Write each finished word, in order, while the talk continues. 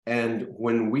And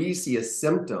when we see a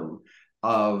symptom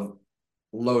of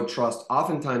low trust,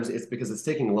 oftentimes it's because it's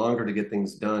taking longer to get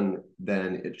things done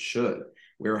than it should.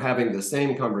 We're having the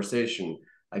same conversation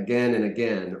again and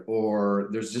again, or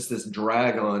there's just this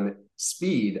drag on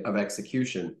speed of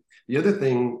execution. The other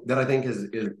thing that I think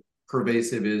is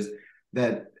pervasive is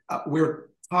that we're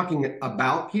talking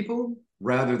about people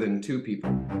rather than to people.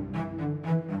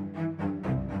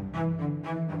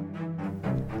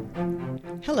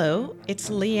 Hello, it's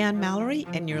Leanne Mallory,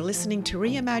 and you're listening to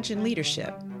Reimagine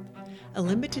Leadership, a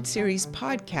limited series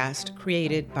podcast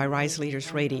created by Rise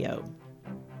Leaders Radio.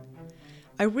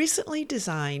 I recently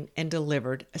designed and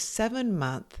delivered a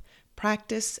 7-month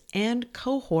practice and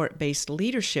cohort-based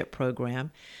leadership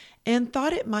program and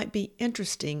thought it might be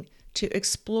interesting to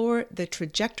explore the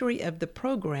trajectory of the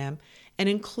program and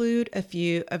include a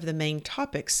few of the main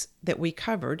topics that we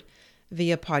covered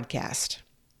via podcast.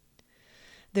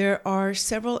 There are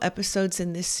several episodes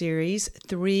in this series,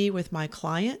 3 with my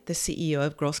client, the CEO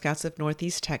of Girl Scouts of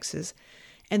Northeast Texas,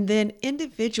 and then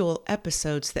individual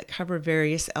episodes that cover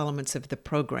various elements of the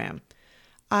program.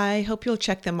 I hope you'll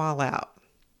check them all out.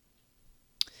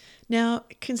 Now,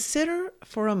 consider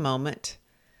for a moment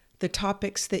the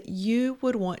topics that you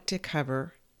would want to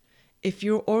cover if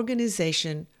your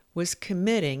organization was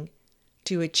committing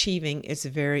to achieving its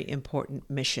very important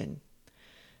mission.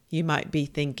 You might be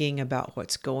thinking about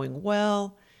what's going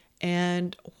well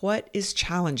and what is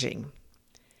challenging.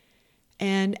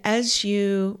 And as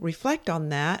you reflect on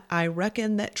that, I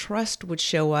reckon that trust would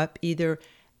show up either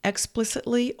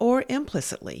explicitly or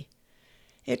implicitly.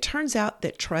 It turns out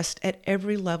that trust at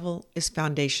every level is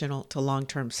foundational to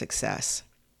long-term success.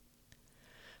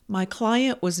 My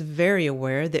client was very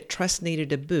aware that trust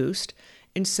needed a boost,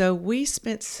 and so we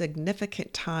spent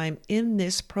significant time in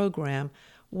this program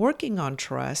working on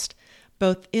trust,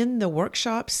 both in the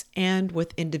workshops and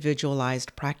with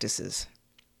individualized practices.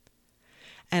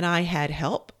 And I had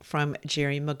help from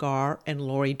Jerry McGarr and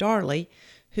Lori Darley,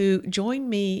 who joined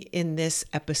me in this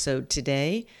episode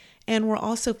today and were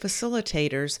also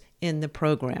facilitators in the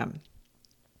program.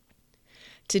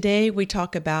 Today, we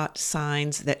talk about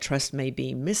signs that trust may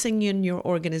be missing in your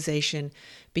organization,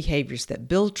 behaviors that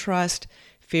build trust,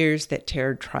 fears that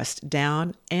tear trust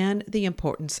down, and the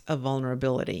importance of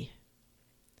vulnerability.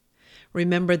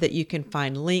 Remember that you can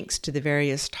find links to the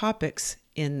various topics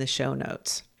in the show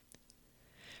notes.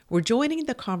 We're joining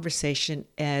the conversation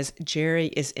as Jerry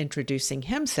is introducing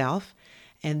himself,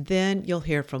 and then you'll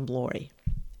hear from Lori.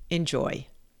 Enjoy.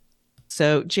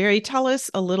 So, Jerry, tell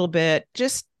us a little bit,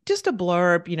 just a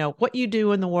blurb, what you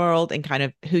do in the world and kind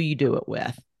of who you do it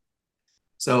with.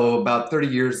 So about 30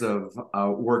 years of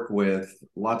work with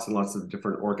lots and lots of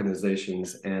different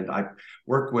organizations, and I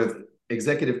work with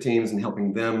executive teams and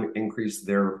helping them increase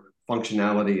their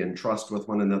functionality and trust with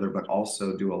one another, but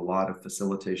also do a lot of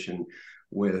facilitation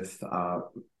with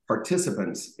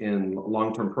participants in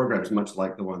long-term programs, much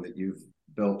like the one that you've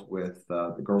built with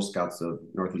the Girl Scouts of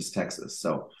Northeast Texas.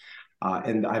 So,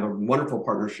 and I have a wonderful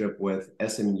partnership with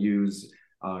SMU's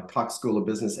Cox School of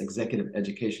Business Executive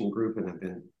Education Group, and I've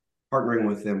been partnering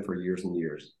with them for years and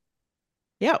years.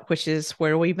 Yeah, which is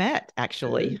where we met,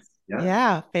 actually.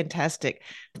 Yeah, fantastic.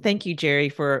 Thank you, Jerry,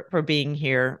 for being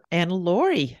here. And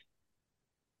Lori.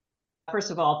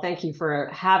 First of all, thank you for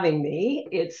having me.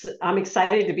 I'm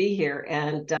excited to be here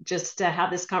and just to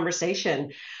have this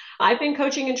conversation. I've been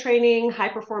coaching and training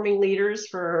high-performing leaders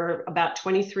for about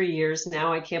 23 years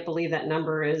now. I can't believe that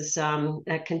number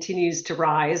that continues to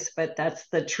rise, but that's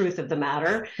the truth of the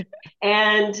matter.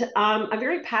 And I'm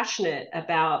very passionate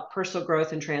about personal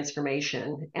growth and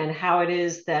transformation and how it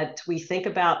is that we think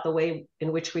about the way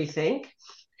in which we think.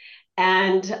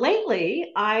 And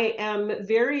lately, I am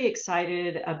very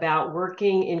excited about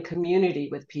working in community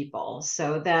with people,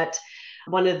 so that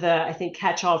one of the, I think,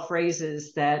 catch-all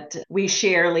phrases that we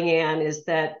share, Leanne, is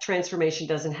that transformation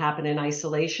doesn't happen in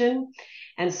isolation.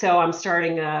 And so I'm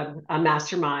starting a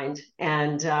mastermind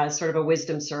and sort of a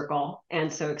wisdom circle.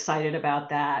 And so excited about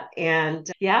that. And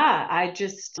yeah, I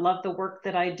just love the work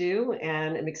that I do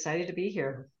and I'm excited to be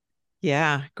here.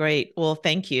 Yeah, great. Well,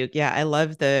 thank you. Yeah, I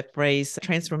love the phrase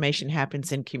transformation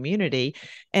happens in community.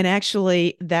 And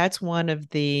actually, that's one of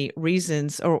the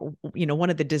reasons, or, one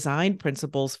of the design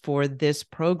principles for this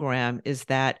program is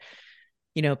that,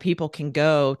 people can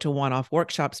go to one-off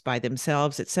workshops by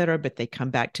themselves, et cetera, but they come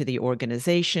back to the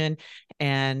organization.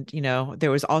 And,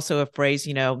 there was also a phrase,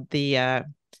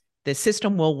 the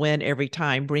system will win every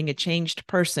time. Bring a changed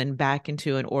person back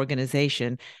into an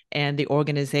organization and the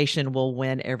organization will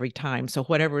win every time. So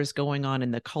whatever is going on in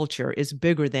the culture is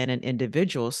bigger than an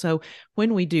individual. So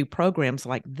when we do programs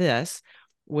like this,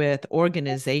 with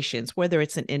organizations, whether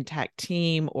it's an intact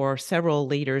team or several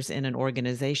leaders in an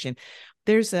organization,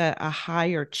 there's a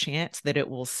higher chance that it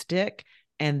will stick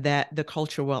and that the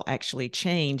culture will actually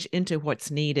change into what's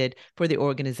needed for the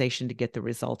organization to get the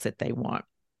results that they want.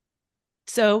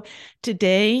 So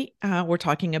today we're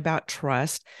talking about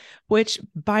trust, which,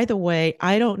 by the way,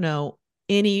 I don't know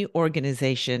any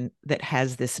organization that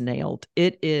has this nailed.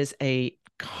 It is a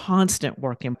constant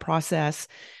work in process.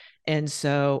 And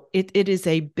so it is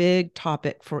a big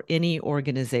topic for any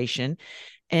organization,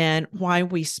 and why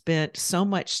we spent so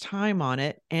much time on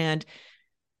it. And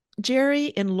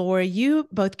Jerry and Laura, you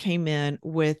both came in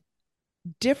with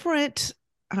different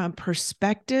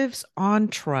perspectives on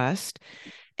trust.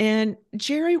 And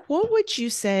Jerry, what would you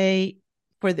say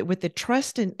with the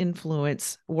trust and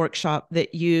influence workshop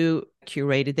that you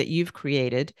curated, that you've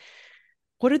created?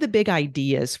 What are the big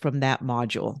ideas from that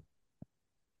module?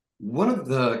 One of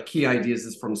the key ideas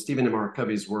is from Stephen M.R.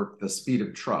 Covey's work, The Speed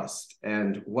of Trust.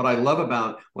 And what I love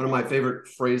about one of my favorite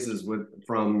phrases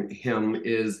from him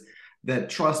is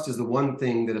that trust is the one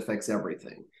thing that affects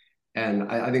everything. And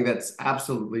I think that's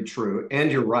absolutely true.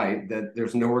 And you're right that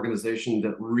there's no organization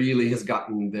that really has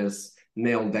gotten this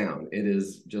nailed down. It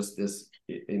is just this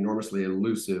enormously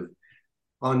elusive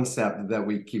concept that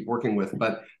we keep working with.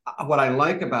 But what I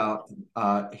like about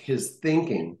his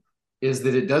thinking is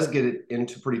that it does get it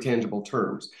into pretty tangible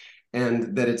terms,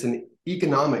 and that it's an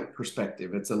economic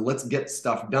perspective. It's a let's get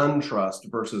stuff done trust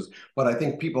versus what I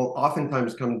think people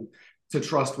oftentimes come to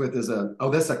trust with is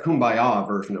that's a kumbaya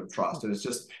version of trust. And it's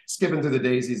just skipping through the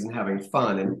daisies and having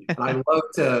fun. And I love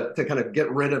to kind of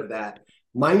get rid of that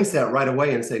mindset right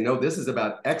away and say, no, this is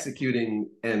about executing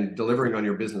and delivering on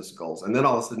your business goals. And then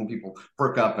all of a sudden people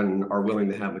perk up and are willing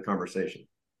to have the conversation.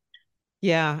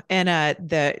 Yeah. And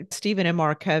the Stephen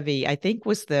M.R. Covey, I think,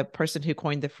 was the person who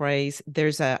coined the phrase,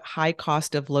 there's a high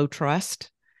cost of low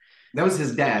trust. That was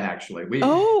his dad, actually.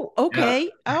 Oh, Yeah.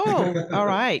 okay. Oh, all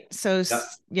right. So Yeah.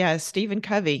 yeah, Stephen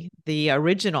Covey, the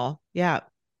original. Yeah.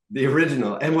 The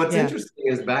original. And what's Yeah. interesting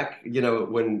is back,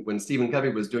 when Stephen Covey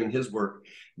was doing his work,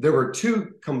 there were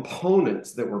two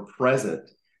components that were present.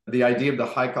 The idea of the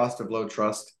high cost of low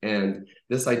trust, and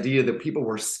this idea that people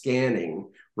were scanning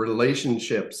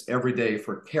relationships every day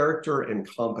for character and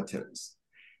competence.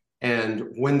 And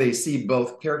when they see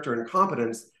both character and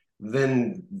competence,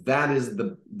 then that is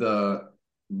the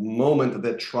moment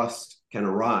that trust can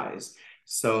arise.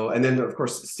 So, and then of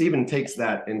course, Stephen takes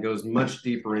that and goes much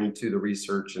deeper into the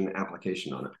research and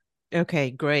application on it.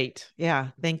 Okay, great.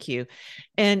 Yeah, thank you.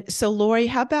 And so, Lori,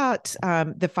 how about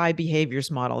the 5 behaviors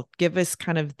model? Give us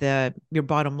kind of your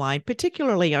bottom line,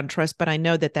 particularly on trust, but I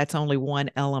know that that's only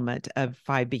one element of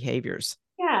 5 behaviors.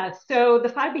 Yeah, so the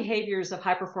 5 behaviors of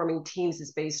high-performing teams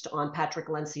is based on Patrick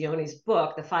Lencioni's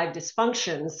book, The 5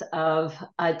 Dysfunctions of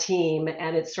a Team,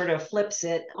 and it sort of flips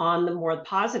it on the more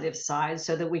positive side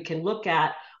so that we can look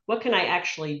at what can I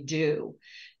actually do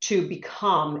to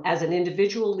become, as an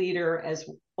individual leader,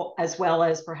 as well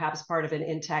as perhaps part of an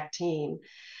intact team,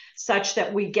 such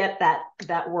that we get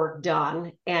that work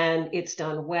done and it's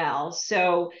done well.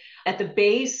 So at the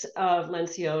base of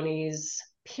Lencioni's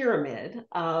pyramid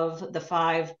of the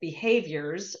 5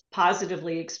 behaviors,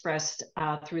 positively expressed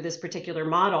through this particular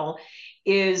model,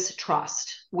 is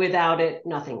trust. Without it,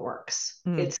 nothing works.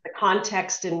 It's the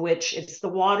context in which, it's the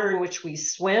water in which we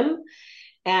swim.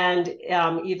 And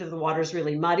either the water is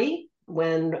really muddy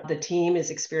when the team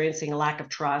is experiencing a lack of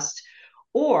trust,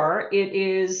 or it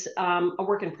is a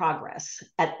work in progress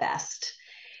at best.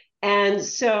 And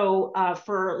so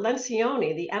for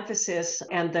Lencioni, the emphasis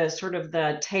and the sort of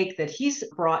the take that he's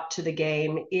brought to the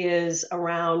game is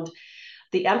around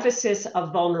the emphasis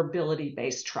of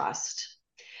vulnerability-based trust.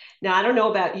 Now, I don't know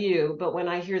about you, but when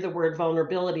I hear the word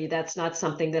vulnerability, that's not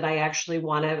something that I actually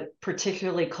want to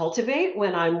particularly cultivate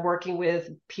when I'm working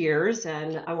with peers,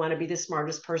 and I want to be the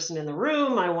smartest person in the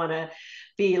room. I want to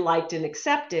be liked and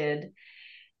accepted.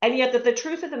 And yet the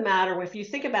truth of the matter, if you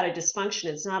think about a dysfunction,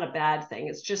 it's not a bad thing.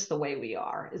 It's just the way we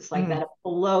are. It's like that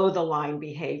below the line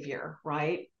behavior,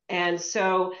 right? And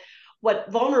so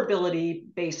what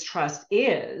vulnerability-based trust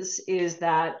is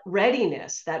that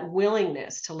readiness, that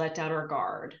willingness to let down our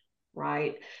guard,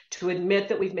 right? To admit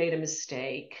that we've made a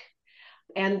mistake,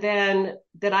 and then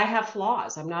that I have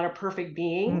flaws. I'm not a perfect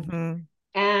being. Mm-hmm.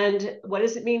 And what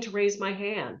does it mean to raise my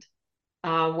hand?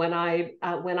 When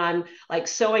I'm like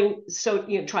trying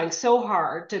so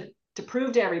hard to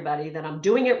prove to everybody that I'm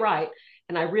doing it right,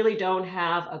 and I really don't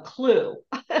have a clue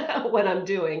what I'm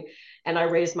doing, and I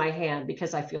raise my hand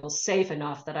because I feel safe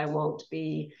enough that I won't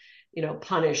be,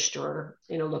 punished or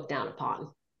looked down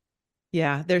upon.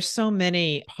 Yeah, there's so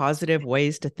many positive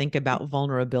ways to think about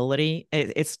vulnerability.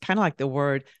 It's kind of like the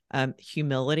word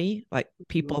humility. Like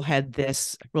people had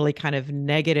this really kind of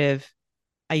negative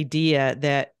idea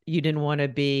that you didn't want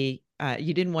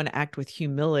to act with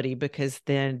humility because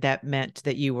then that meant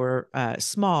that you were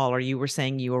small or you were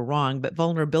saying you were wrong. But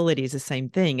vulnerability is the same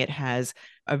thing. It has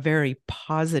a very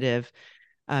positive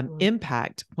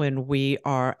impact when we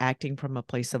are acting from a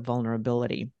place of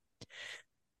vulnerability.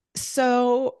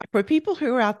 So, for people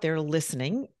who are out there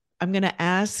listening, I'm going to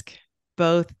ask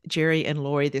both Jerry and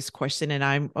Lori this question, and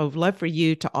I would love for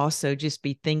you to also just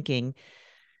be thinking,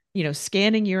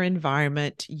 scanning your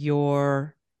environment,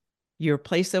 your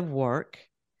place of work,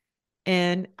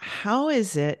 and how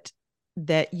is it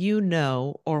that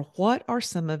or what are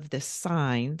some of the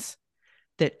signs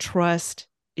that trust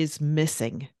is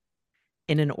missing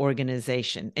in an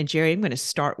organization? And Jerry, I'm going to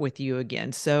start with you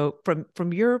again. So,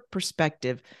 from your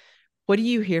perspective, what do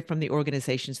you hear from the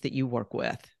organizations that you work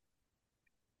with?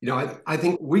 I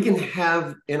think we can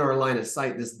have in our line of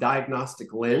sight this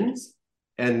diagnostic lens,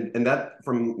 and that,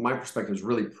 from my perspective, is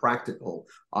really practical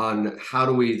on how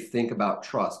do we think about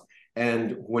trust.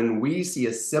 And when we see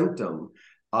a symptom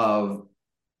of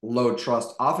low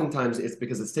trust, oftentimes it's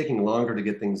because it's taking longer to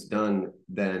get things done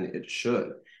than it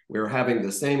should. We're having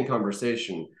the same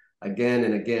conversation again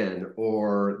and again,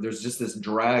 or there's just this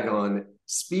drag on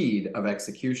speed of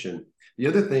execution. The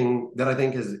other thing that I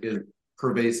think is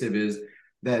pervasive is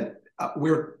that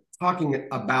we're talking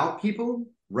about people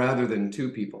rather than to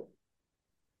people.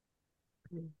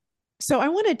 So I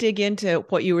want to dig into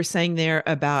what you were saying there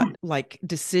about like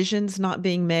decisions not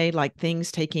being made, like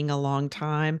things taking a long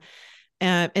time.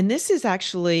 And this is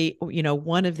actually,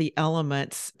 one of the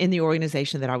elements in the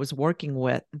organization that I was working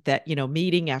with that,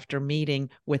 meeting after meeting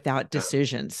without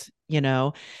decisions.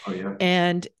 Oh, yeah.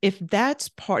 And if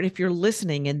you're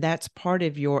listening and that's part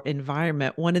of your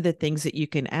environment, one of the things that you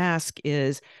can ask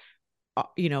is,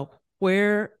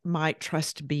 where might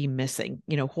trust be missing?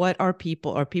 What are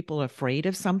people afraid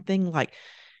of something? Like,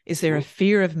 is there a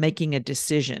fear of making a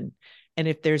decision? And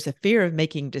if there's a fear of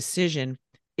making decision,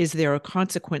 is there a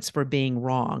consequence for being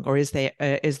wrong? Or is there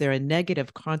a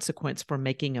negative consequence for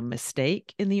making a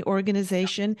mistake in the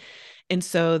organization? And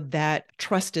so that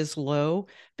trust is low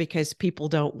because people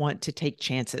don't want to take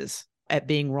chances at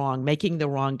being wrong, making the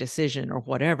wrong decision or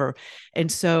whatever.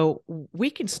 And so we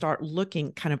can start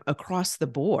looking kind of across the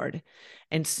board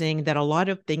and seeing that a lot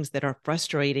of things that are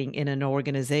frustrating in an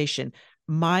organization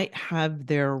might have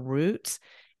their roots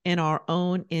in our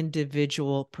own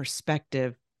individual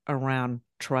perspective around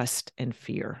trust and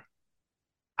fear.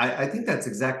 I think that's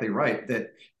exactly right.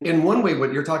 That in one way,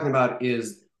 what you're talking about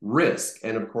is risk.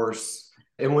 And of course,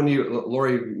 and when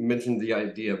Lori mentioned the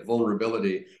idea of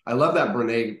vulnerability, I love that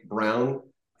Brene Brown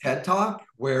TED Talk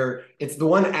where it's the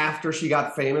one after she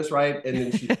got famous, right? And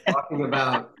then she's talking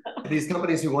about these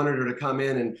companies who wanted her to come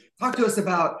in and talk to us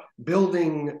about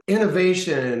building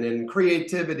innovation and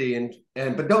creativity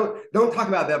but don't talk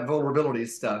about that vulnerability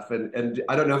stuff. And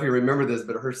I don't know if you remember this,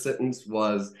 but her sentence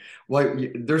was, well,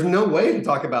 there's no way to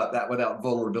talk about that without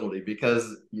vulnerability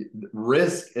because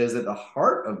risk is at the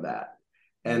heart of that.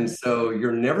 And so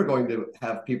you're never going to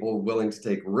have people willing to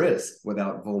take risk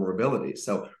without vulnerability.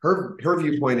 So her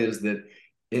viewpoint is that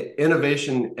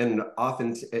innovation and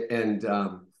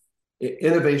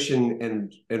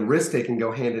innovation and risk taking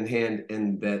go hand in hand,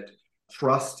 and that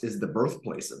trust is the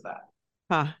birthplace of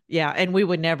that. Yeah. And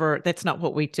that's not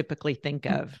what we typically think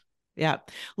of. Yeah.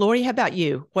 Lori, how about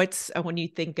you? What's when you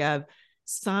think of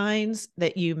signs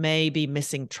that you may be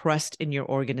missing trust in your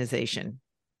organization?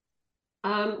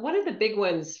 One of the big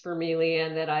ones for me,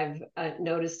 Leanne, that I've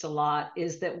noticed a lot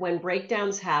is that when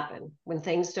breakdowns happen, when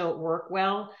things don't work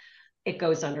well, it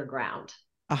goes underground.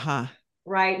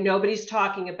 Right? Nobody's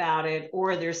talking about it,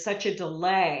 or there's such a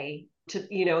delay to,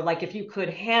 like if you could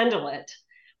handle it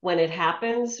when it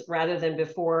happens rather than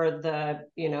before the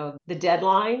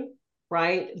deadline,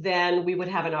 right? Then we would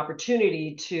have an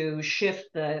opportunity to shift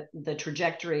the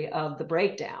trajectory of the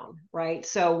breakdown, right?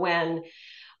 So when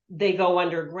they go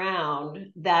underground,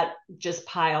 that just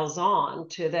piles on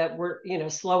to that we're,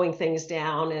 slowing things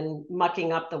down and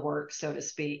mucking up the work, so to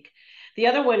speak. The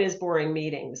other one is boring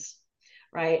meetings,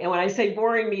 right? And when I say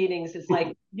boring meetings, it's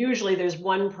like usually there's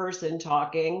one person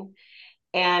talking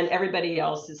and everybody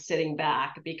else is sitting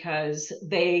back because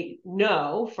they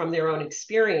know from their own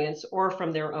experience or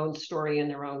from their own story in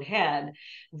their own head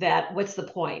that what's the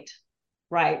point,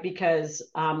 right? Because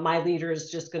my leader is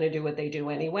just going to do what they do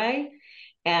anyway.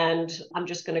 And I'm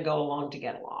just going to go along to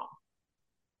get along.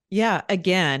 Yeah,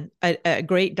 again, a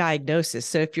great diagnosis.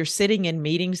 So if you're sitting in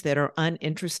meetings that are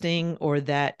uninteresting or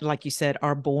that, like you said,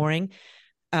 are boring,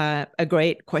 A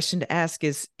great question to ask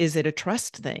is it a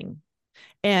trust thing?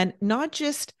 And not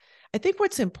just, I think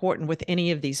what's important with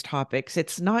any of these topics,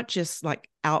 it's not just like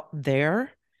out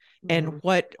there and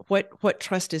Mm-hmm. what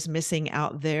trust is missing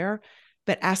out there,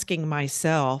 but asking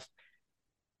myself,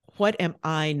 what am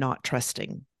I not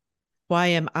trusting? Why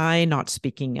am I not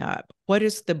speaking up? What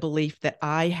is the belief that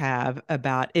I have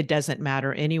about it doesn't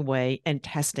matter anyway, and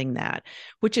testing that,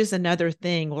 which is another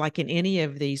thing, like in any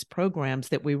of these programs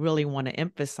that we really want to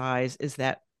emphasize, is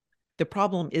that the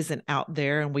problem isn't out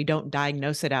there and we don't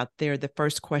diagnose it out there. The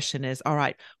first question is, all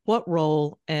right, what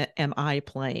role am I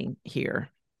playing here?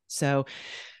 So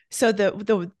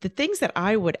the things that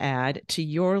I would add to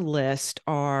your list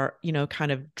are,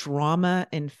 kind of drama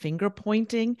and finger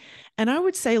pointing. And I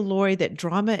would say, Lori, that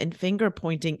drama and finger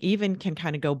pointing even can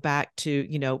kind of go back to,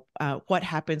 what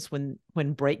happens when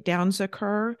breakdowns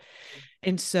occur.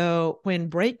 And so when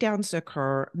breakdowns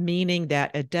occur, meaning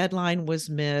that a deadline was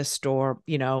missed, or,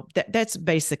 that's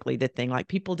basically the thing, like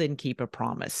people didn't keep a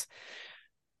promise,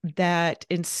 that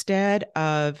instead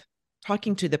of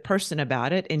talking to the person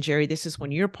about it, and Jerry, this is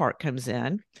when your part comes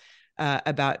in,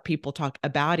 about people talk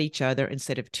about each other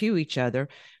instead of to each other,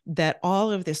 that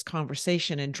all of this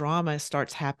conversation and drama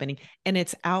starts happening, and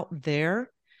it's out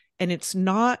there, and it's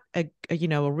not a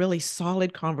really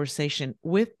solid conversation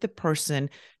with the person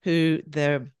who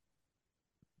the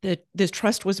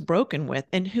trust was broken with.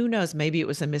 And who knows, maybe it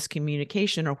was a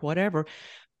miscommunication or whatever,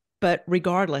 but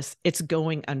regardless, it's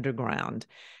going underground.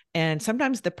 And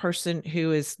sometimes the person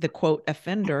who is the quote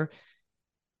offender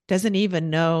doesn't even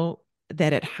know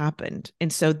that it happened.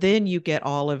 And so then you get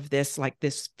all of this, like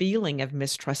this feeling of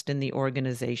mistrust in the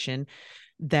organization,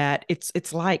 that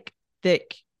it's like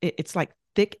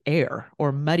thick air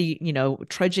or muddy,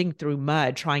 trudging through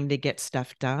mud trying to get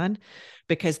stuff done,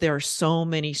 because there are so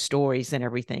many stories and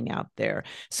everything out there.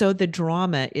 So the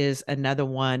drama is another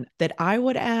one that I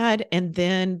would add. And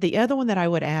then the other one that I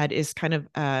would add is kind of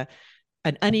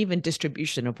an uneven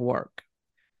distribution of work,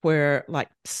 where like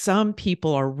some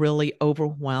people are really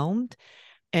overwhelmed.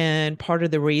 And part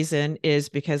of the reason is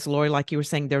because, Lori, like you were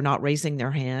saying, they're not raising their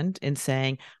hand and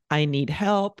saying, I need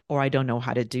help, or I don't know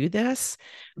how to do this.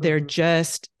 They're Mm-hmm.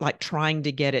 just like trying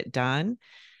to get it done.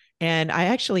 And I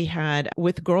actually had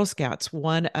with Girl Scouts,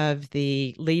 one of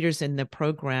the leaders in the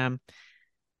program,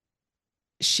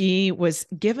 she was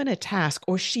given a task,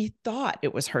 or she thought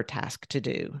it was her task to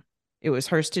do. It was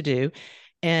hers to do.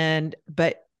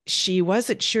 But she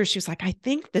wasn't sure. She was like, I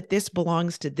think that this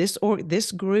belongs to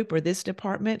this group or this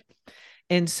department.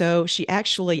 And so she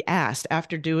actually asked,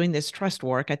 after doing this trust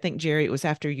work, I think, Jerry, it was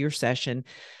after your session,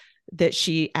 that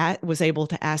she was able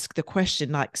to ask the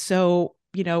question, like, so,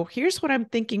 here's what I'm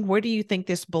thinking. Where do you think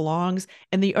this belongs?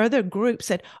 And the other group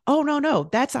said, oh, no, no,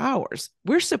 that's ours.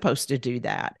 We're supposed to do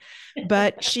that.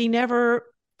 But she never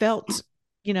felt,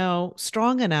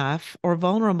 strong enough or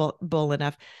vulnerable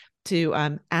enough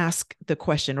to ask the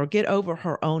question, or get over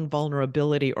her own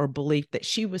vulnerability or belief that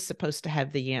she was supposed to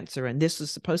have the answer and this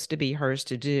was supposed to be hers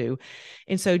to do.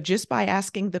 And so just by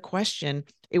asking the question,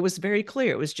 it was very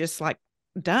clear. It was just like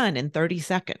done in 30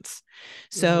 seconds.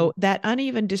 Mm-hmm. So that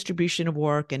uneven distribution of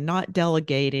work and not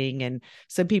delegating, and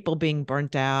some people being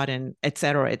burnt out, and et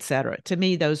cetera, et cetera. To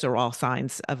me, those are all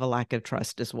signs of a lack of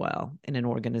trust as well in an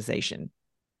organization.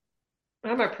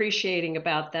 I'm appreciating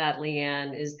about that,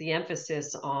 Leanne, is the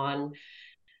emphasis on,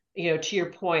 to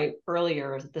your point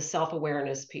earlier, the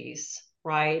self-awareness piece,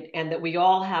 right? And that we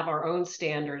all have our own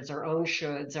standards, our own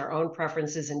shoulds, our own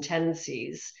preferences and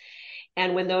tendencies.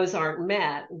 And when those aren't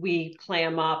met, we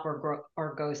clam up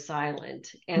or go silent.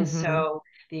 And Mm-hmm. so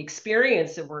the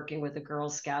experience of working with the Girl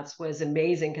Scouts was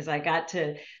amazing, because I got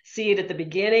to see it at the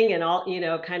beginning and all,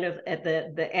 kind of at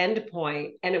the end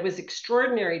point. And it was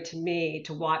extraordinary to me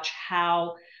to watch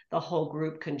how the whole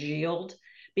group congealed,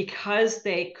 because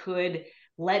they could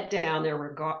let down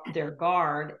their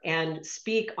guard and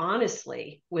speak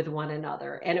honestly with one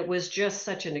another. And it was just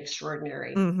such an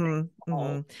extraordinary thing. Mm-hmm.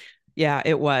 Mm-hmm. Yeah,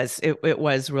 it was. It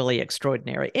was really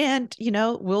extraordinary. And,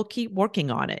 we'll keep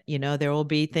working on it. There will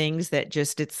be things that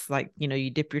just, it's like, you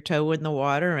dip your toe in the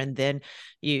water, and then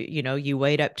you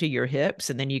wade up to your hips,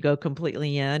 and then you go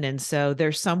completely in. And so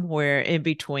there's somewhere in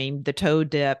between the toe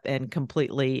dip and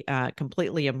completely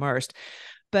immersed.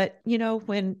 But,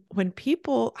 when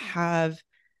people have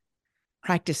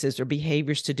practices or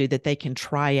behaviors to do that they can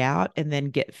try out and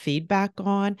then get feedback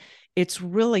on, it's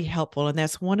really helpful. And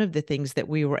that's one of the things that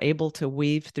we were able to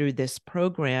weave through this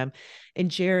program. And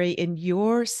Jerry, in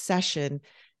your session,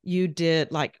 you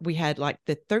did, like, we had like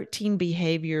the 13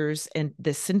 behaviors and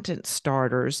the sentence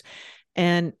starters.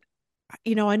 And,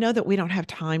 I know that we don't have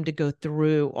time to go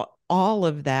through all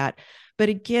of that, But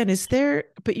again, is there,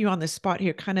 put you on the spot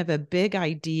here, kind of a big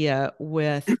idea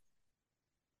with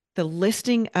the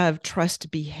listing of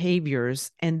trust behaviors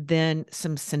and then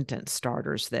some sentence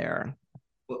starters there?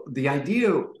 Well, the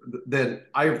idea that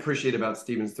I appreciate about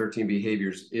Stephen's 13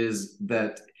 behaviors is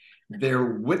that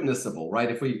they're witnessable, right?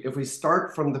 If we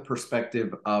start from the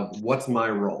perspective of what's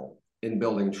my role in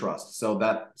building trust, so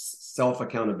that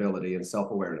self-accountability and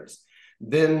self-awareness,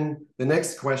 then the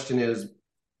next question is,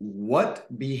 what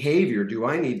behavior do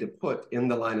I need to put in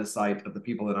the line of sight of the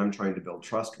people that I'm trying to build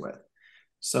trust with?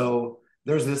 So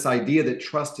there's this idea that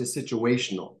trust is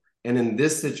situational. And in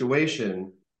this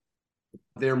situation,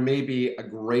 there may be a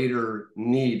greater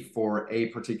need for a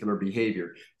particular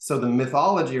behavior. So the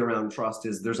mythology around trust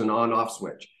is there's an on-off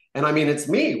switch. And I mean, it's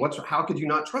me. How could you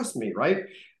not trust me, right?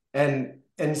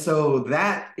 And so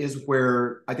that is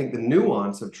where I think the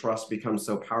nuance of trust becomes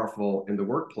so powerful in the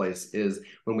workplace, is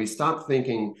when we stop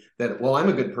thinking that, well, I'm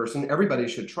a good person, everybody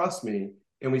should trust me,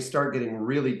 and we start getting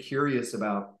really curious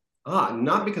about,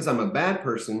 not because I'm a bad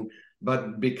person,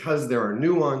 but because there are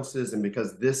nuances and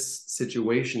because this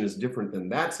situation is different than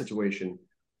that situation,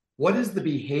 what is the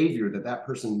behavior that that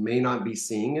person may not be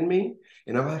seeing in me?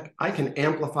 And if I can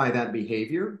amplify that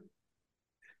behavior,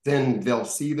 then they'll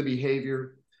see the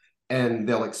behavior and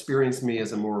they'll experience me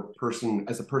as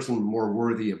a person more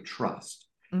worthy of trust.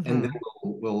 Mm-hmm. And then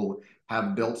we'll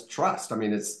have built trust. I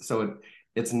mean, it's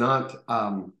not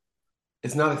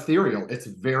ethereal. It's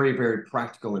very, very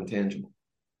practical and tangible.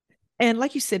 And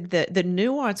like you said, the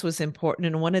nuance was important.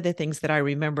 And one of the things that I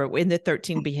remember in the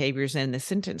 13 behaviors and the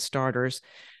sentence starters,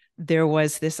 there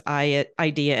was this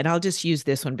idea, and I'll just use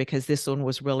this one because this one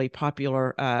was really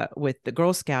popular with the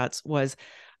Girl Scouts, was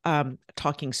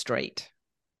talking straight.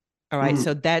 All right.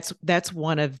 So that's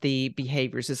one of the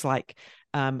behaviors, is like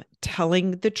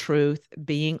telling the truth,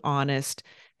 being honest,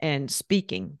 and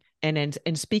speaking and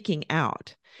speaking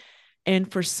out.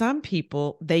 And for some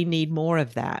people, they need more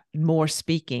of that, more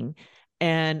speaking.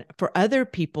 And for other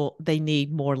people, they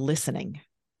need more listening.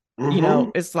 Mm-hmm.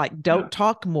 It's like, don't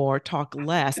talk more, talk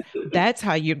less. That's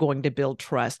how you're going to build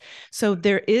trust. So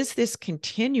there is this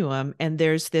continuum, and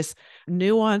there's this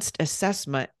nuanced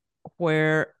assessment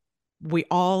where we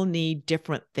all need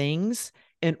different things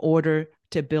in order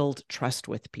to build trust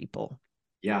with people.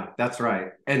 Yeah, that's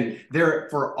right. And there,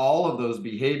 for all of those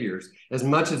behaviors, as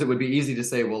much as it would be easy to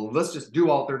say, well, let's just do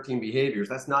all 13 behaviors,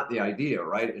 that's not the idea,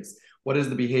 right? It's what is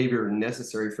the behavior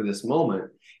necessary for this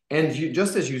moment? And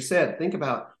just as you said, think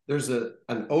about, there's an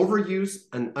overuse,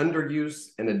 an underuse,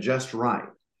 and a just right.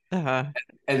 Uh-huh.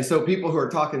 And so people who are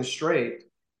talking straight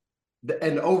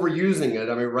and overusing it,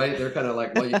 I mean, right? They're kind of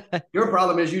like, well, your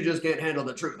problem is you just can't handle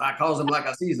the truth. I calls them like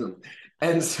I sees them.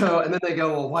 And then they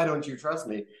go, well, why don't you trust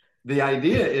me? The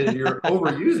idea is you're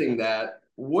overusing that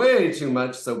way too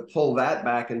much. So pull that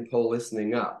back and pull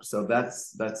listening up. So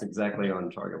that's exactly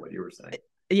on target what you were saying.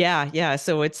 Yeah.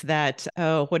 So it's that,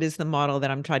 what is the model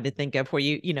that I'm trying to think of, where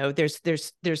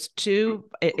there's two,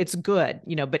 it's good,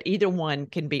 but either one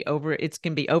can be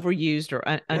overused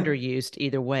or underused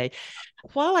either way.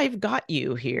 While I've got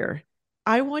you here,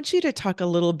 I want you to talk a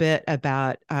little bit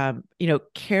about,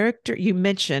 character. You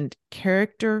mentioned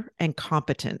character and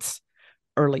competence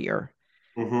earlier.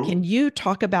 Mm-hmm. Can you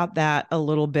talk about that a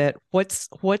little bit? What's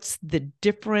the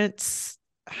difference?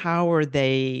 How did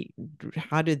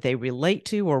they relate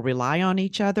to or rely on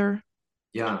each other?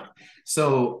 Yeah.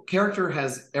 So character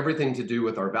has everything to do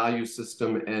with our value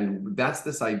system. And that's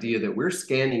this idea that we're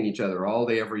scanning each other all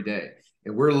day, every day.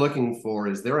 And we're looking for,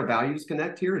 is there a values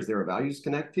connect here? Is there a values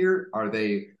connect here?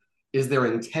 Is there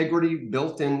integrity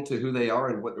built into who they are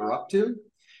and what they're up to?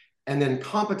 And then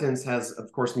competence has,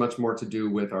 of course, much more to do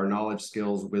with our knowledge,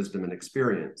 skills, wisdom, and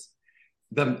experience.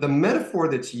 The metaphor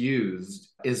that's used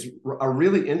is a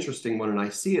really interesting one, and I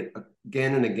see it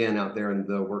again and again out there in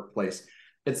the workplace.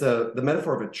 It's the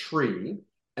metaphor of a tree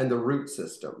and the root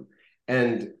system.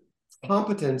 And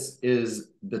competence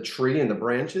is the tree and the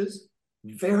branches,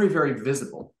 very, very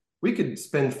visible. We could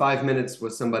spend 5 minutes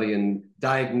with somebody and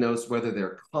diagnose whether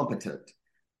they're competent.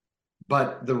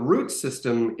 But the root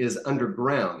system is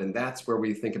underground, and that's where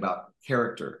we think about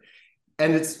character.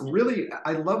 And it's really,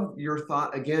 I love your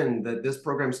thought again, that this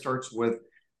program starts with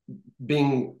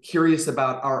being curious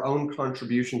about our own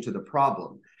contribution to the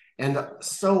problem. And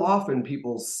so often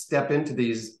people step into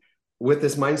these with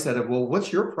this mindset of, well,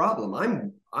 what's your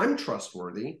problem? I'm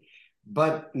trustworthy.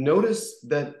 But notice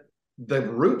that the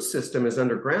root system is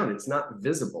underground. It's not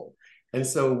visible. And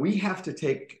so we have to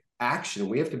take action.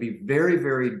 We have to be very,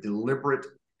 very deliberate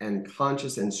and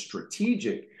conscious and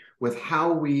strategic with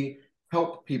how we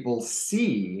help people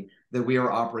see that we are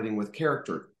operating with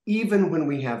character, even when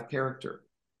we have character.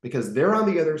 because they're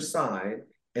on the other side.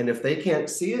 And if they can't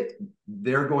see it,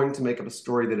 they're going to make up a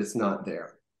story that it's not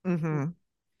there. Mm-hmm.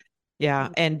 Yeah.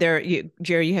 And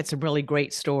Jerry, you had some really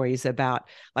great stories about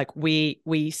like we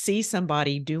see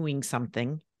somebody doing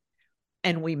something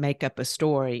and we make up a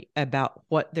story about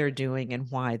what they're doing and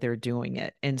why they're doing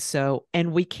it.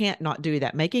 And we can't not do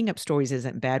that. Making up stories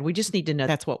isn't bad. We just need to know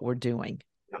that's what we're doing.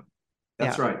 Yeah,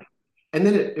 that's Yeah. right. And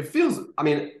then it feels, I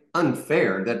mean,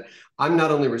 unfair that I'm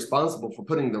not only responsible for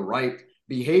putting the right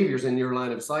behaviors in your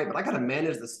line of sight, but I got to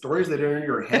manage the stories that are in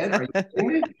your head. Are you kidding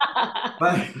me?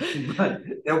 But, but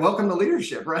welcome to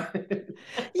leadership, right?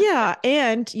 Yeah.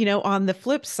 And, on the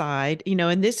flip side,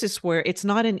 and this is where it's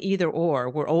not an either or.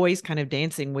 We're always kind of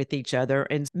dancing with each other.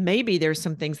 And maybe there's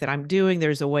some things that I'm doing,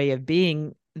 there's a way of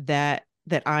being that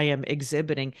I am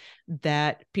exhibiting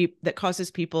that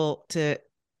causes people to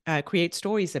create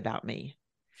stories about me.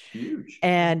 Huge.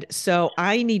 And so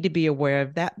I need to be aware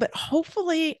of that. But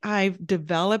hopefully, I've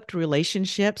developed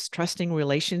relationships, trusting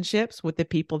relationships with the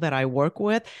people that I work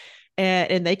with.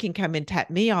 And they can come and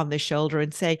tap me on the shoulder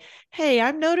and say, "Hey,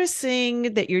 I'm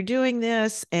noticing that you're doing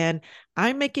this and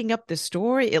I'm making up the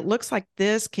story. It looks like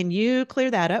this. Can you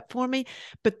clear that up for me?"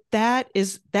 But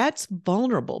that's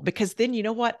vulnerable, because then you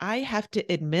know what? I have to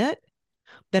admit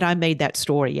that I made that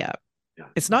story up. Yeah.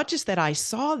 It's not just that I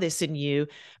saw this in you,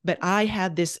 but I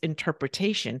had this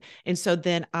interpretation. And so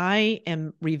then I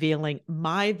am revealing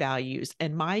my values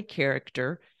and my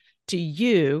character to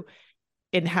you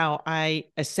in how I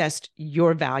assessed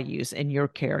your values and your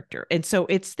character. And so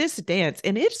it's this dance,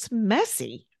 and it's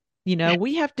messy.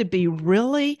 We have to be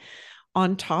really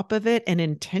on top of it and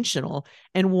intentional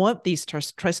and want these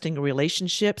trusting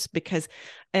relationships because,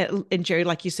 and Jerry,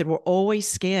 like you said, we're always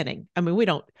scanning. I mean,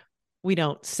 we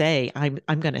don't say I'm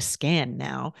going to scan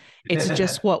now. It's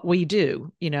just what we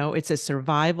do. It's a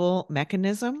survival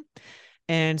mechanism.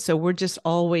 And so we're just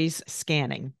always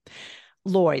scanning.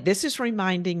 Lloyd, this is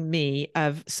reminding me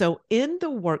of, so in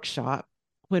the workshop,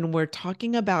 when we're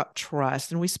talking about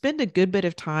trust, and we spend a good bit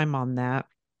of time on that.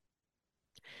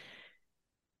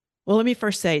 Well, let me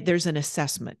first say there's an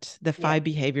assessment, the 5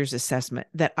 behaviors assessment,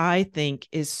 that I think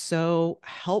is so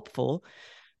helpful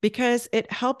because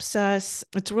it helps us.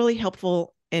 It's really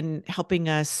helpful in helping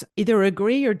us either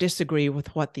agree or disagree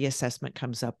with what the assessment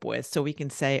comes up with. So we can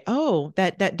say, oh,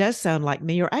 that does sound like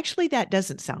me, or actually that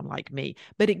doesn't sound like me,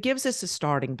 but it gives us a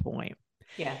starting point.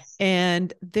 Yes.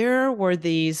 And there were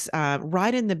these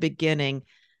right in the beginning,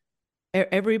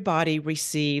 everybody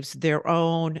receives their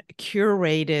own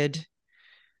curated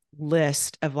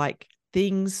list of like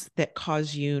things that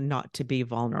cause you not to be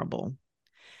vulnerable.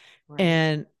 Right.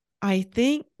 And I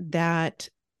think that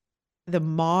the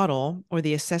model or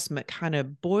the assessment kind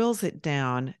of boils it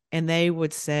down, and they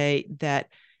would say that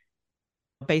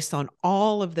based on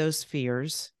all of those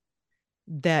fears,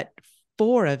 that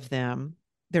 4 of them,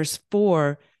 there's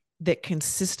 4 that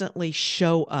consistently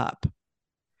show up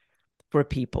for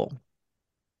people.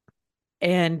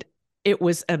 And it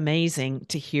was amazing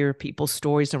to hear people's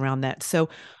stories around that. So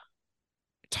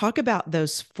talk about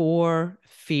those 4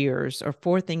 fears or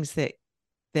 4 things that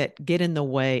get in the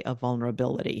way of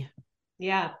vulnerability.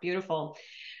 Yeah, beautiful.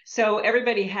 So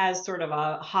everybody has sort of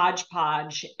a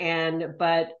hodgepodge,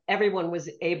 but everyone was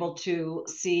able to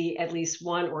see at least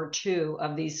 1 or 2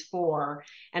 of these 4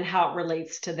 and how it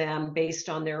relates to them based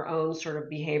on their own sort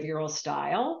of behavioral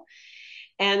style.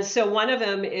 And so one of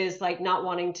them is like not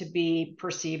wanting to be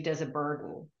perceived as a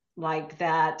burden, like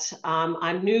that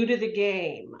I'm new to the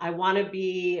game. I want to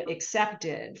be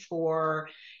accepted for,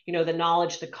 the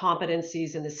knowledge, the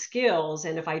competencies, and the skills.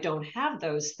 And if I don't have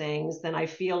those things, then I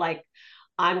feel like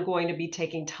I'm going to be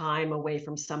taking time away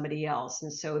from somebody else.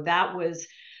 And so that was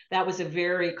a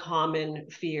very common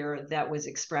fear that was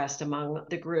expressed among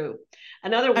the group.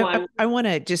 Another one. I want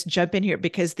to just jump in here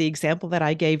because the example that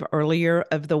I gave earlier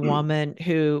of the woman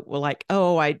who were like,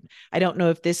 oh, I don't know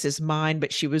if this is mine,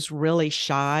 but she was really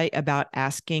shy about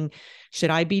asking, should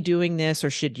I be doing this or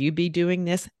should you be doing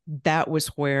this? That was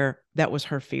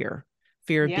her fear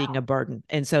of being a burden.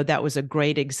 And so that was a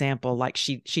great example. Like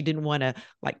she didn't want to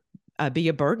be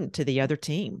a burden to the other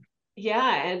team.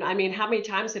 Yeah. And I mean, how many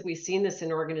times have we seen this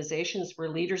in organizations where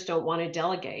leaders don't want to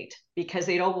delegate because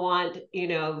they don't want, they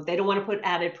don't want to put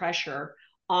added pressure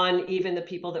on even the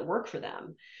people that work for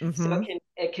them. Mm-hmm. So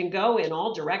it can go in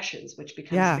all directions, which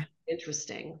becomes very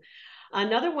interesting.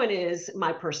 Another one is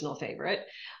my personal favorite,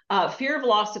 fear of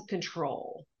loss of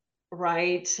control,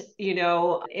 right?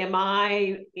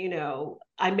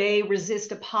 I may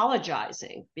resist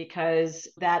apologizing because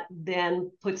that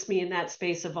then puts me in that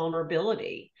space of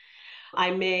vulnerability.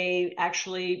 I may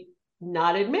actually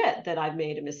not admit that I've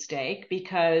made a mistake,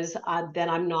 because then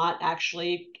I'm not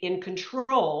actually in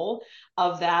control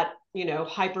of that,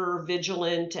 hyper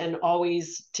vigilant and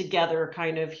always together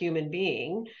kind of human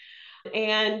being.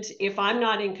 And if I'm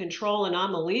not in control and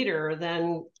I'm a leader,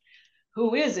 then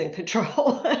who is in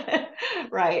control?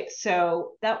 Right.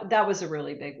 So that was a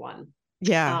really big one.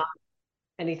 Yeah.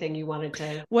 Anything you wanted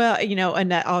to? Well,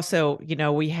 and that also,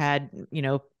 we had,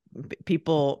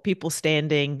 people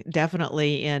standing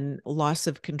definitely in loss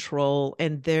of control.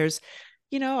 And there's,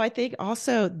 I think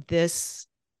also this,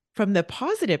 from the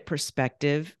positive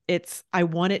perspective, I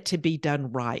want it to be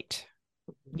done right.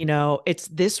 It's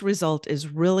this result is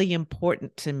really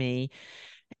important to me.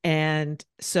 And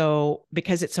so,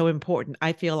 because it's so important,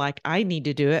 I feel like I need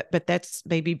to do it. But that's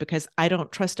maybe because I don't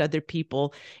trust other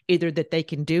people, either that they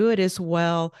can do it as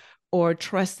well, or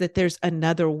trust that there's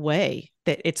another way,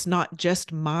 that it's not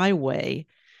just my way,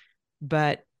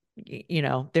 but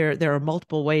there are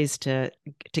multiple ways to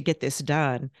get this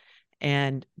done.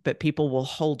 But people will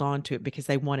hold on to it because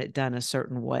they want it done a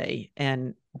certain way.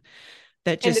 And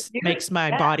that And the just beauty, makes my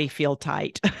yeah. body feel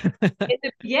tight.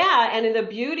 Yeah, and in the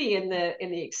beauty in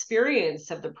the experience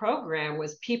of the program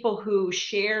was people who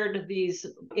shared these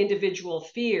individual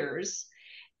fears,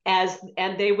 and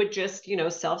they would just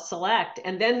self-select,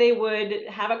 and then they would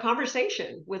have a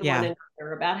conversation with one Yeah.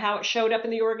 another about how it showed up in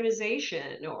the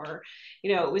organization, or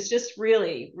it was just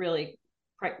really, really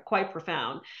quite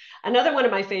profound. Another one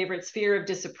of my favorites, fear of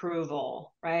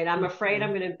disapproval, right? I'm afraid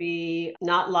I'm going to be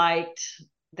not liked,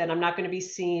 that I'm not going to be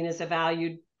seen as a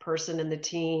valued person in the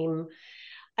team.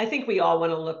 I think we all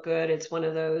want to look good. It's one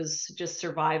of those just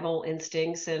survival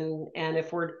instincts. And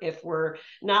if we're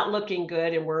not looking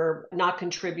good and we're not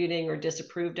contributing or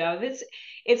disapproved of,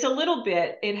 it's a little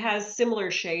bit, it has similar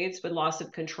shades with loss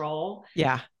of control.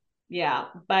 Yeah. Yeah.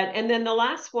 And then the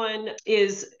last one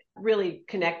is really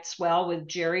connects well with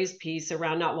Jerry's piece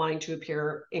around not wanting to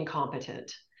appear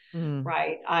incompetent. Mm.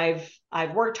 Right.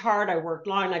 I've worked hard, I worked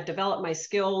long, I've developed my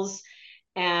skills,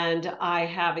 and I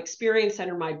have experience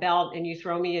under my belt, and you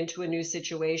throw me into a new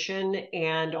situation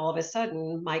and all of a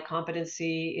sudden my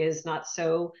competency is not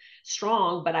so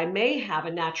strong, but I may have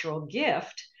a natural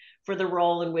gift for the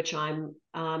role in which I'm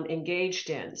engaged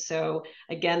in. So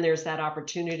again, there's that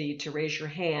opportunity to raise your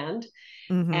hand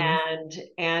Mm-hmm.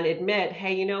 and admit,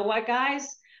 hey, you know what,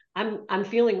 guys, I'm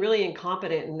feeling really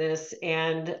incompetent in this,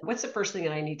 and what's the first thing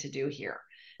that I need to do here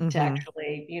to Mm-hmm.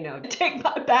 actually, take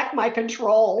back my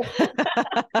control.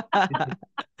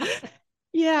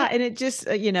 Yeah, and it just,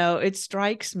 it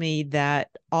strikes me that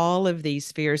all of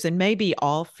these fears, and maybe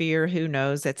all fear, who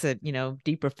knows, that's a,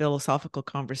 deeper philosophical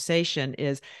conversation,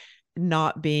 is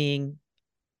not being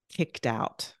kicked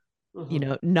out,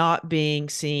 Mm-hmm. not being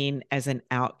seen as an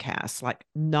outcast, like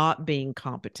not being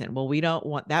competent. Well, we don't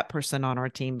want that person on our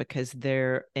team because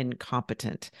they're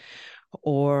incompetent.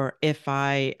 Or if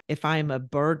I'm a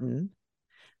burden,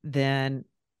 then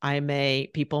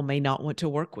people may not want to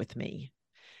work with me.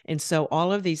 And so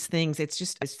all of these things, it's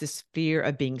this fear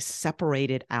of being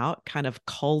separated out, kind of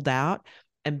culled out,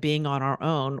 and being on our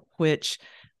own, which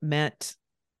meant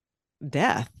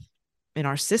death in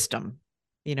our system,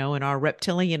 in our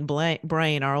reptilian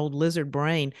brain, our old lizard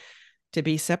brain. To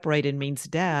be separated means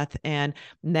death. And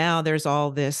now there's all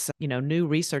this, new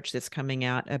research that's coming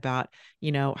out about,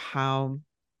 how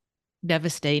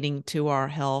devastating to our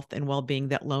health and well-being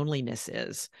that loneliness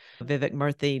is. Vivek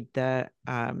Murthy, the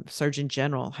Surgeon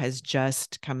General, has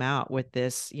just come out with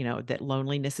this, that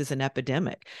loneliness is an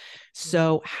epidemic.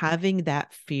 So having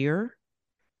that fear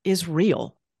is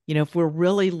real. If we're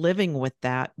really living with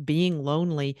that, being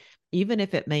lonely, even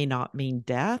if it may not mean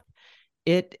death,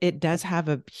 it does have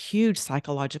a huge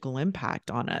psychological impact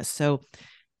on us. So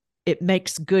it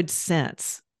makes good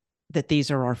sense that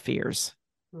these are our fears.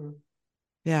 Mm-hmm.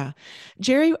 Yeah.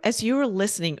 Jerry, as you were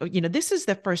listening, this is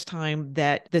the first time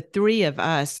that the three of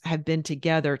us have been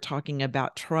together talking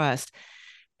about trust.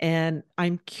 And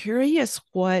I'm curious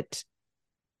what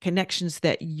connections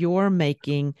that you're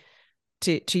making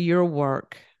to your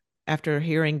work after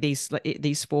hearing these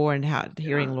four and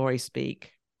hearing Yeah. Lori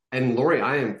speak. And Lori,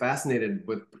 I am fascinated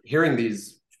with hearing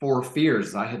these four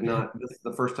fears. I had not, this is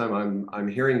the first time I'm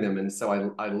hearing them. And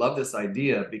so I love this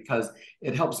idea because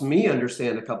it helps me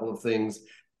understand a couple of things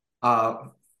uh,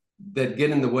 that get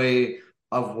in the way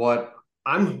of what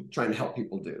I'm trying to help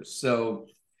people do. So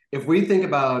if we think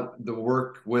about the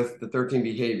work with the 13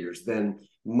 behaviors, then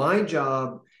my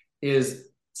job is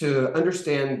to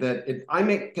understand that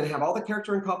can have all the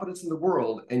character and competence in the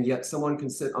world, and yet someone can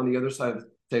sit on the other side of the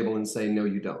table and say, no,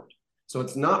 you don't. So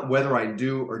it's not whether I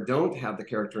do or don't have the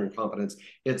character and competence,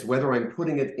 it's whether I'm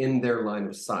putting it in their line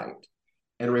of sight.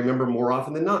 And remember, more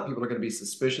often than not, people are going to be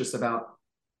suspicious about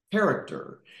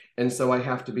character. And so I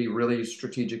have to be really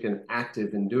strategic and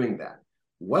active in doing that.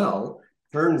 Well,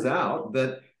 turns out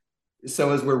that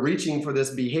so as we're reaching for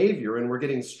this behavior and we're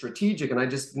getting strategic and I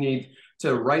just need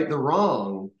to right the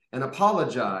wrong and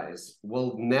apologize.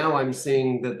 Well, now I'm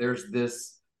seeing that there's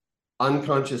this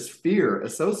unconscious fear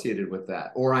associated with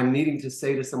that. Or I'm needing to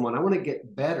say to someone, I want to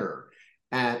get better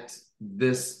at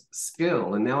this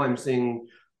skill. And now I'm seeing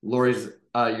Lori's,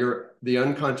 the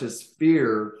unconscious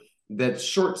fear that's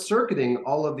short-circuiting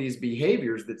all of these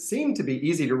behaviors that seem to be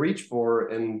easy to reach for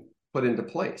and put into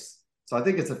place. So I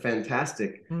think it's a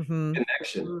fantastic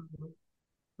connection.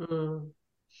 Mm-hmm.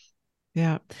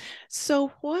 Yeah.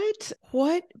 So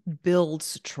what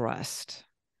builds trust?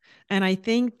 And I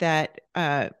think that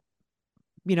a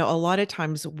lot of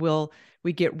times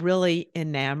we get really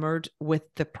enamored with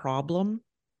the problem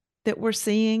that we're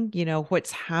seeing,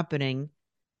 what's happening.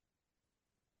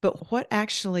 But what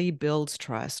actually builds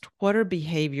trust? What are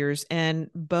behaviors? And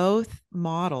both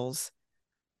models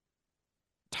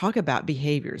talk about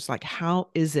behaviors, like how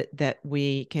is it that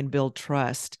we can build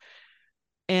trust?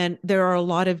 And there are a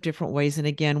lot of different ways. And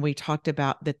again, we talked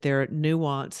about that they're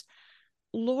nuanced.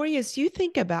 Lori, as you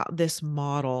think about this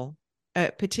model,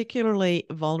 particularly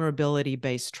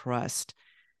vulnerability-based trust,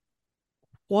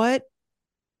 what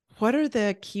are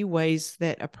the key ways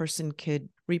that a person could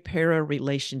repair a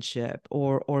relationship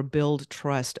or build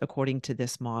trust according to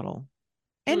this model?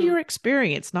 And your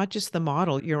experience, not just the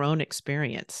model, your own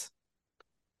experience.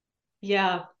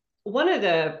 Yeah. One of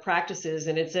the practices,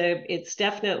 and it's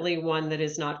definitely one that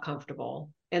is not comfortable,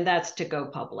 and that's to go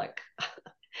public.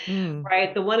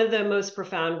 Right. One of the most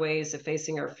profound ways of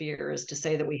facing our fear is to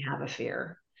say that we have a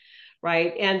fear.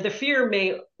 Right. And the fear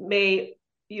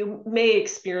you may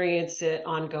experience it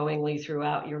ongoingly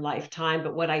throughout your lifetime.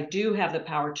 But what I do have the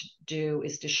power to do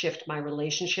is to shift my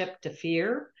relationship to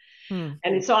fear. And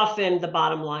it's often the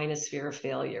bottom line is fear of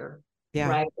failure. Yeah.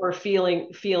 Right. Or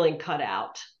feeling cut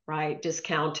out, right,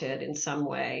 discounted in some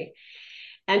way.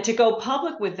 And to go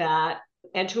public with that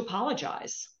and to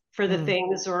apologize for the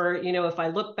things, or, if I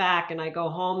look back and I go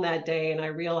home that day and I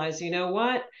realize, you know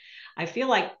what, I feel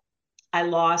like I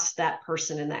lost that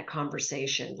person in that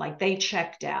conversation, like they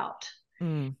checked out.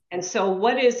 And so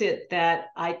what is it that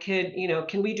I could,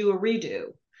 can we do a redo?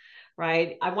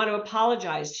 Right. I want to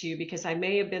apologize to you because I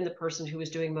may have been the person who was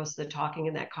doing most of the talking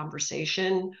in that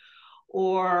conversation,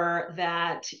 or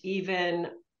that even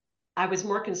I was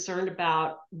more concerned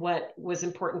about what was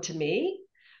important to me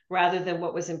rather than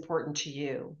what was important to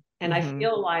you. And I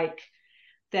feel like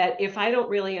that if I don't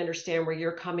really understand where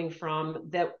you're coming from,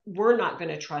 that we're not going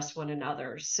to trust one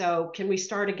another. So can we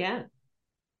start again?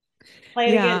 Play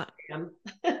it again, Sam.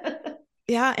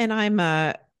 Yeah.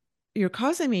 And you're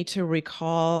causing me to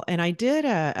recall, and I did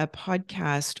a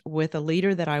podcast with a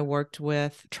leader that I worked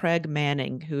with, Treg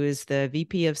Manning, who is the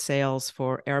VP of sales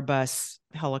for Airbus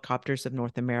Helicopters of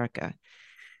North America.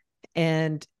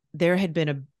 And there had been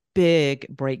a big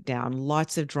breakdown,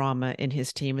 lots of drama in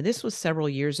his team. And this was several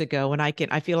years ago. And I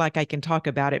feel like I can talk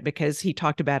about it because he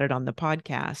talked about it on the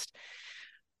podcast.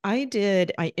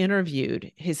 I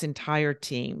interviewed his entire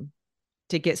team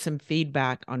to get some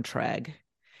feedback on Treg.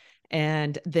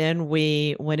 And then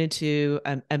we went into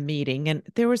a meeting, and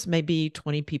there was maybe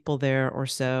 20 people there or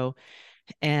so.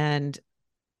 And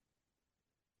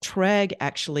Treg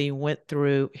actually went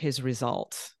through his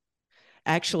results.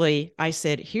 Actually, I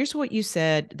said, here's what you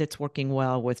said that's working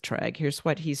well with Treg. Here's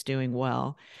what he's doing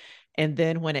well. And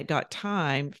then when it got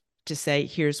time to say,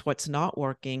 here's what's not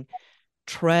working,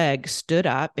 Treg stood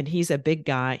up, and he's a big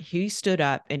guy. He stood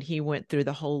up and he went through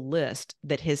the whole list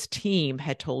that his team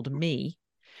had told me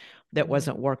that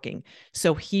wasn't working.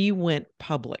 So he went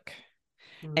public,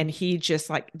 and he just,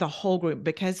 like, the whole group,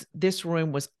 because there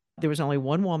was only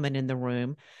one woman in the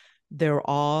room. They're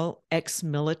all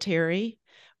ex-military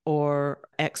or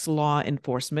ex-law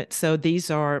enforcement. So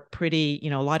these are pretty,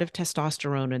 a lot of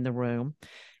testosterone in the room.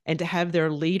 And to have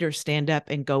their leader stand up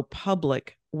and go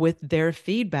public with their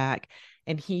feedback.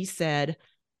 And he said,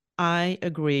 I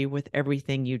agree with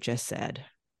everything you just said.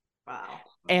 Wow.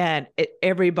 And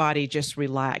everybody just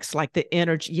relaxed, like the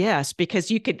energy. Yes,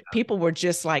 because people were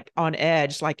just like on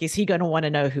edge, like, is he going to want to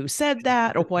know who said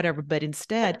that or whatever? But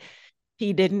instead,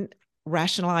 he didn't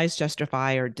rationalize,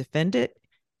 justify, or defend it.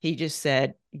 He just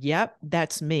said, yep,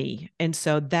 that's me. And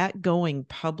so that going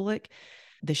public,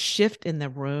 the shift in the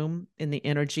room, in the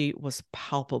energy was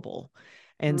palpable.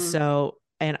 And so,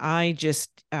 and I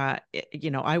just, I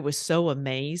was so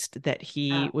amazed that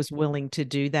he was willing to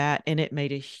do that. And it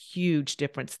made a huge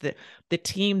difference. The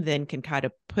team then can kind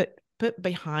of put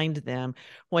behind them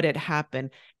what had happened.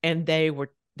 And they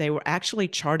were They were actually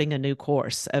charting a new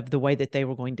course of the way that they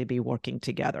were going to be working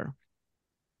together.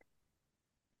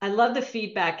 I love the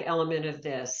feedback element of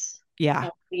this. Yeah.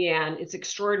 And it's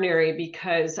extraordinary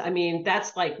because, I mean,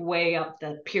 that's like way up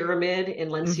the pyramid in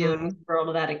Lencioni's world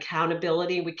of that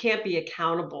accountability. We can't be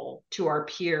accountable to our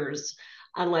peers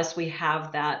unless we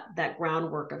have that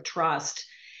groundwork of trust.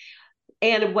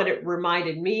 And what it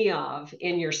reminded me of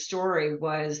in your story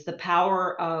was the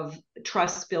power of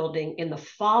trust building in the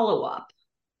follow-up.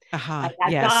 Like, I've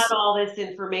got Yes. all this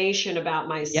information about Yep.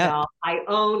 myself. I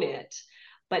own it.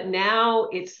 But now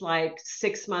it's like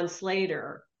 6 months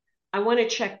later. I want to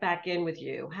check back in with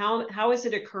you. How is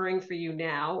it occurring for you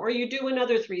now? Or you do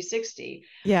another 360.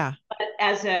 Yeah. But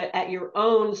at your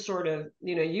own sort of,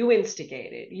 you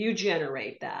instigate it, you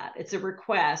generate that. It's a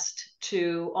request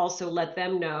to also let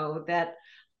them know that,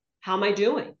 how am I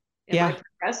doing? Am I Yeah.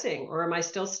 progressing or am I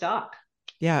still stuck?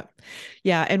 Yeah.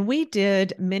 Yeah. And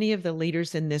many of the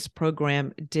leaders in this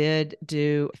program did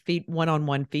do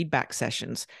one-on-one feedback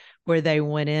sessions where they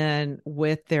went in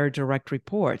with their direct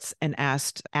reports and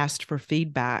asked for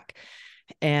feedback.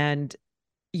 And,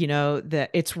 that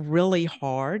it's really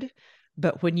hard.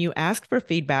 But when you ask for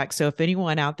feedback, so if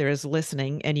anyone out there is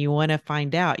listening and you want to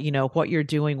find out, what you're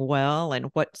doing well and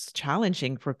what's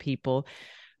challenging for people,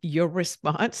 your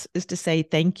response is to say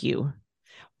thank you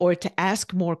or to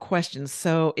ask more questions.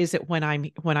 So is it when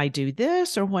I do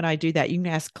this or when I do that? You can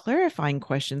ask clarifying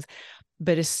questions.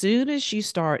 But as soon as you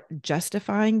start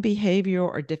justifying behavior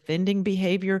or defending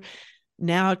behavior,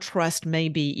 now trust may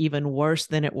be even worse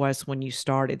than it was when you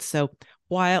started. So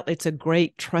while it's a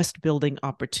great trust building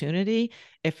opportunity,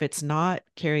 if it's not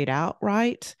carried out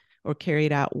right or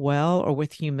carried out well or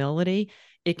with humility,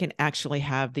 it can actually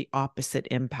have the opposite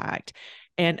impact.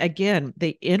 And again,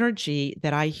 the energy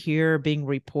that I hear being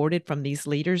reported from these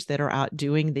leaders that are out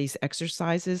doing these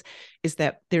exercises is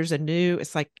that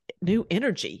it's like new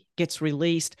energy gets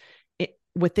released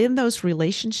within those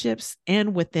relationships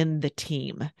and within the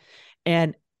team.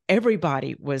 And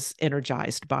everybody was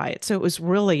energized by it. So it was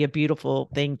really a beautiful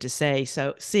thing to say.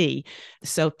 So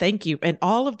thank you. And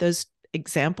all of those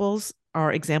examples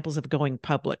are examples of going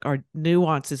public, are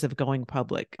nuances of going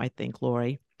public, I think,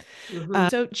 Lori.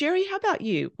 So Jerry, how about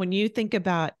you? When you think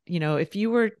about,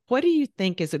 what do you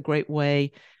think is a great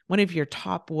way, one of your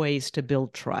top ways to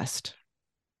build trust?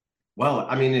 Well,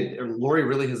 I mean, Lori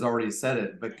really has already said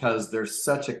it, because there's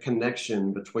such a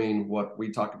connection between what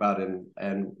we talk about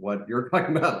and what you're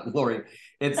talking about, Lori.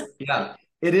 It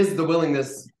is the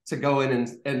willingness to go in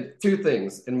and two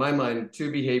things, in my mind,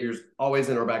 two behaviors always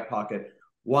in our back pocket.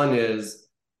 One is,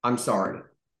 I'm sorry,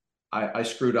 I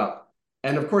screwed up.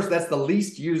 And of course, that's the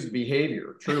least used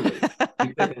behavior, truly.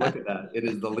 You take a look at that. It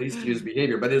is the least used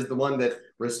behavior, but it is the one that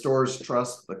restores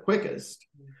trust the quickest.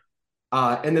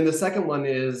 And then the second one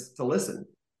is to listen.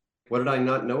 What did I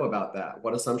not know about that?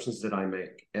 What assumptions did I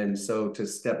make? And so to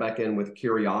step back in with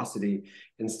curiosity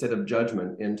instead of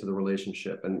judgment into the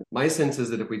relationship. And my sense is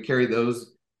that if we carry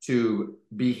those two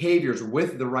behaviors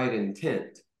with the right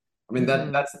intent, I mean,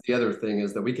 that's the other thing,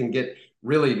 is that we can get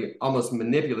really almost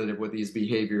manipulative with these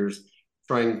behaviors,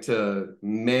 trying to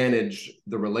manage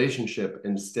the relationship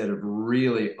instead of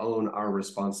really own our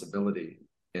responsibility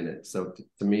in it. So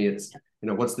to me, it's,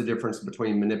 what's the difference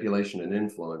between manipulation and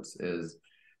influence is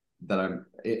that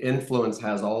influence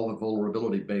has all the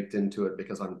vulnerability baked into it,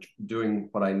 because I'm doing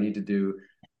what I need to do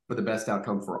for the best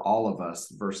outcome for all of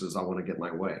us, versus I want to get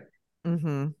my way.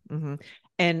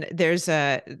 And that's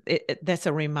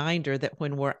a reminder that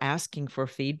when we're asking for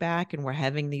feedback and we're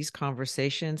having these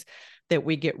conversations, that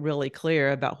we get really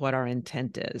clear about what our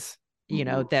intent is,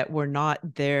 that we're not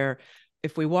there.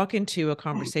 If we walk into a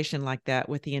conversation like that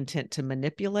with the intent to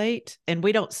manipulate, and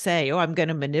we don't say, oh, I'm going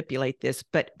to manipulate this,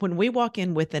 but when we walk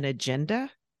in with an agenda,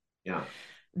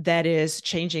 that is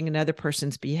changing another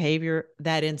person's behavior,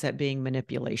 that ends up being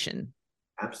manipulation.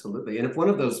 Absolutely. And if one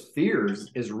of those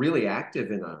fears is really active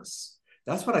in us,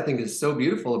 that's what I think is so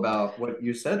beautiful about what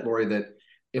you said, Lori, that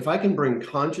if I can bring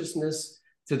consciousness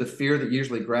to the fear that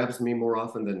usually grabs me more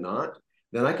often than not,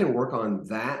 then I can work on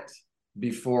that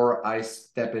before I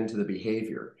step into the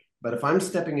behavior. But if I'm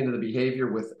stepping into the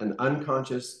behavior with an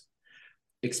unconscious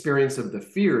experience of the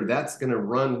fear, that's going to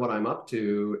run what I'm up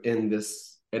to in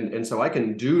this. And so I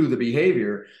can do the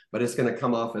behavior, but it's going to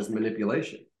come off as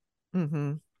manipulation.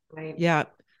 Right. Yeah.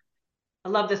 I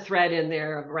love the thread in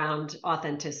there around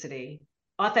authenticity.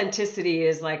 Authenticity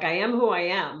is like, I am who I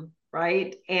am,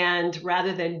 right? And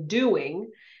rather than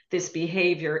doing this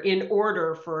behavior in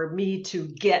order for me to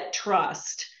get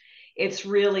trust, it's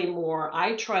really more,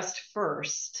 I trust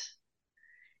first.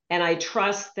 And I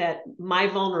trust that my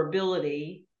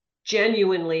vulnerability,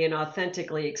 genuinely and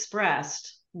authentically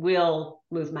expressed, will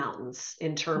move mountains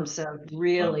in terms of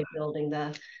really Love building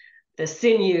the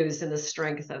sinews and the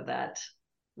strength of that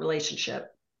relationship.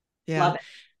 Yeah. Love it.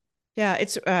 Yeah,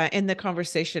 it's in the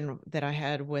conversation that I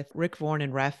had with Rick Vorn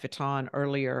and Raf Fatan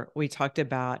earlier, we talked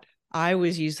about, I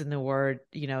was using the word,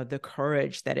 the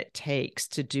courage that it takes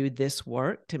to do this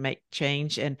work, to make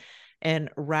change. And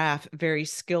Raf very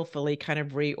skillfully kind of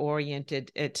reoriented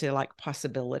it to like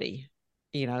possibility,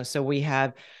 so we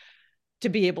have to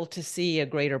be able to see a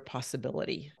greater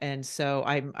possibility. And so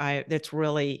that's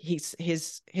really,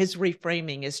 his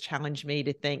reframing has challenged me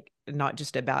to think not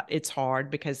just about it's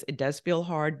hard, because it does feel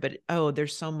hard, but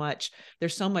there's so much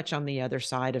on the other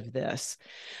side of this.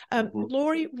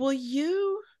 Lori,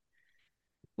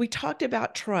 we talked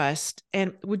about trust,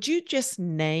 and would you just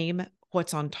name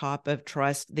what's on top of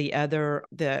trust, the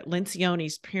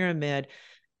Lencioni's pyramid?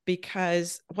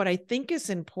 Because what I think is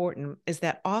important is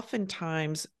that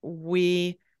oftentimes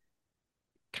we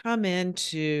come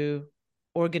into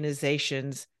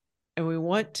organizations and we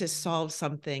want to solve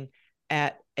something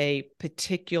at a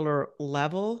particular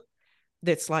level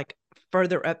that's like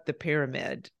further up the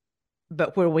pyramid,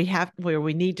 but where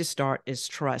we need to start is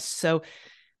trust. So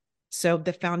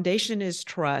the foundation is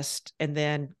trust, and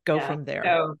then go from there.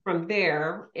 So from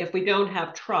there, if we don't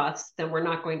have trust, then we're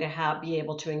not going to be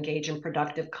able to engage in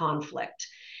productive conflict.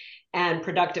 And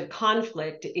productive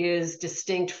conflict is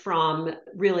distinct from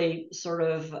really sort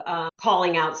of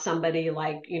calling out somebody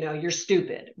like, you're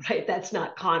stupid, right? That's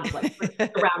not conflict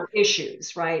around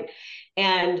issues, right?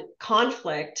 And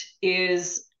conflict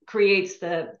creates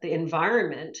the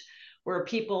environment where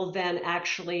people then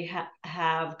actually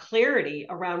have clarity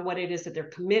around what it is that they're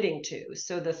committing to.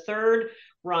 So the third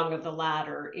rung of the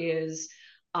ladder is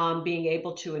being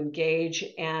able to engage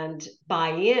and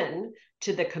buy in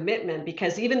to the commitment,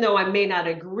 because even though I may not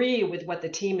agree with what the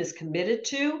team is committed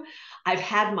to, I've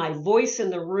had my voice in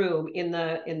the room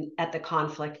at the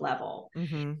conflict level.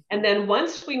 Mm-hmm. And then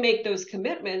once we make those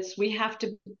commitments, we have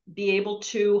to be able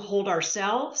to hold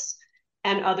ourselves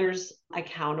and others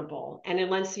accountable. And in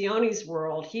Lencioni's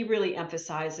world, he really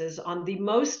emphasizes on the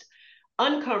most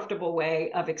uncomfortable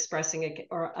way of expressing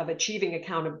or of achieving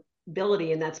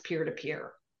accountability, and that's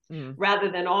peer-to-peer. Rather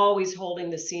than always holding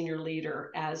the senior leader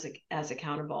as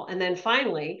accountable. And then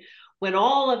finally, when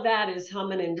all of that is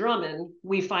humming and drumming,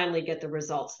 we finally get the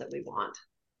results that we want.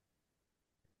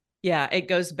 Yeah, it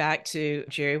goes back to,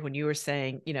 Jerry, when you were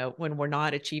saying, when we're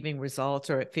not achieving results,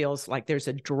 or it feels like there's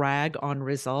a drag on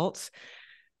results,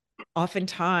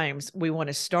 oftentimes we want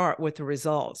to start with the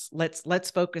results.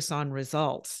 Let's focus on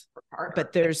results.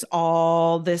 But there's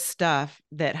all this stuff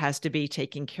that has to be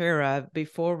taken care of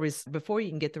before you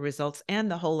can get the results.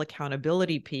 And the whole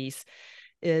accountability piece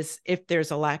is, if there's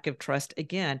a lack of trust,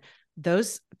 again,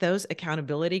 those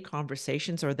accountability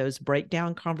conversations, or those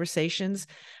breakdown conversations,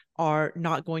 are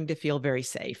not going to feel very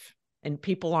safe. And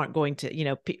people aren't going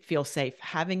to, feel safe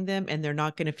having them, and they're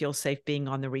not going to feel safe being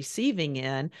on the receiving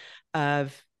end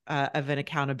of an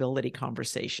accountability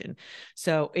conversation.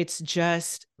 So it's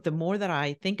just, the more that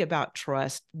I think about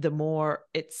trust, the more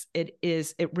it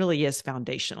really is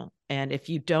foundational. And if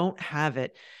you don't have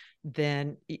it,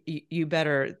 then you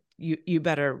better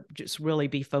just really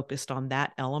be focused on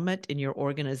that element in your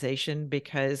organization,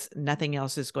 because nothing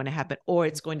else is going to happen, or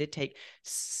it's going to take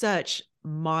such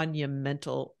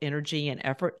monumental energy and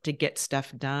effort to get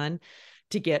stuff done,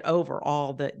 to get over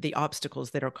all the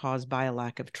obstacles that are caused by a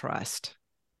lack of trust.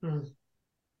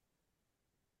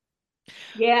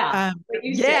 Yeah. What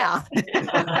you said.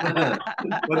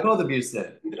 What both of you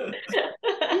said.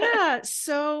 Yeah.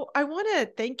 So I want to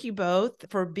thank you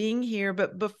both for being here.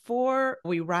 But before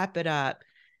we wrap it up,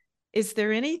 is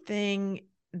there anything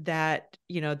that,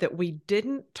 that we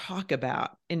didn't talk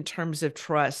about in terms of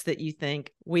trust that you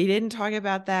think we didn't talk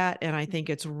about that, and I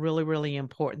think it's really, really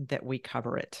important that we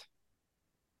cover it?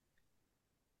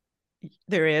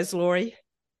 There is, Lori.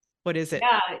 What is it?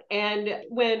 Yeah. And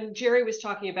when Jerry was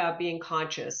talking about being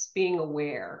conscious, being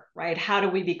aware, right? How do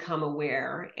we become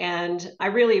aware? And I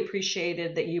really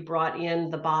appreciated that you brought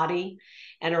in the body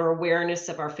and our awareness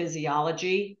of our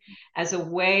physiology as a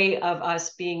way of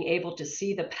us being able to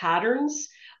see the patterns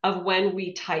of when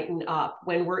we tighten up,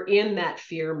 when we're in that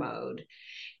fear mode.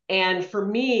 And for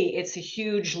me, it's a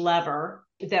huge lever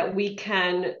that we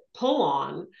can pull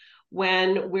on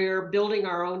when we're building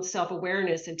our own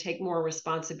self-awareness and take more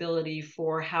responsibility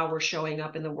for how we're showing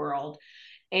up in the world.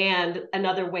 And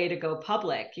another way to go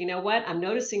public. You know what? I'm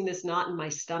noticing this knot in my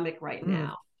stomach right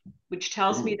now, which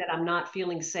tells me that I'm not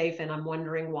feeling safe, and I'm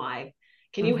wondering why.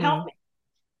 Can you help me?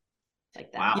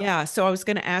 like that. Wow. Yeah. So I was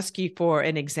going to ask you for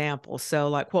an example. So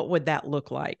like, what would that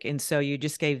look like? And so you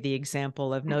just gave the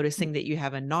example of noticing that you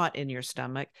have a knot in your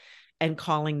stomach and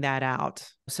calling that out.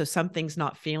 So something's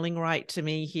not feeling right to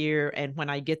me here. And when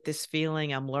I get this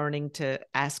feeling, I'm learning to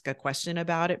ask a question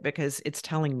about it because it's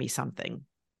telling me something.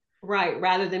 Right.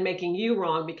 Rather than making you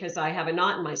wrong because I have a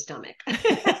knot in my stomach.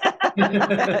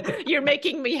 You're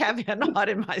making me have a knot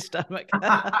in my stomach.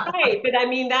 Right. But I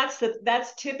mean,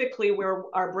 that's typically where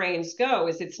our brains go,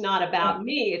 is it's not about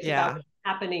me. It's about what's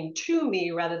happening to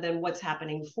me rather than what's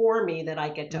happening for me that I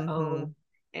get to own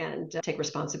and take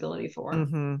responsibility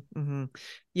for.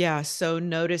 Yeah. So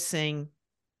noticing,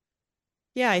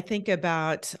 I think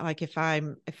about like if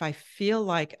I feel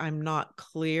like I'm not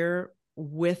clear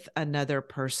with another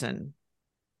person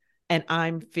and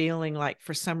I'm feeling like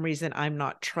for some reason I'm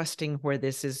not trusting where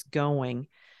this is going,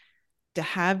 to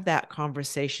have that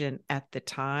conversation at the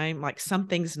time, like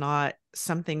something's not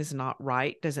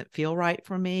right, doesn't feel right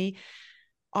for me.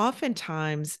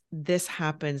 Oftentimes, this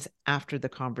happens after the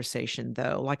conversation,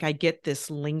 though. Like I get this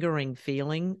lingering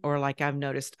feeling, or like I've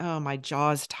noticed, oh, my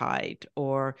jaw's tight,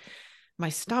 or my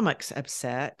stomach's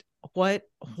upset.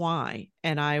 Why?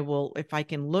 And I will, if I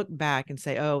can look back and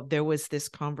say, oh, there was this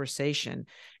conversation,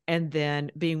 and then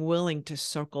being willing to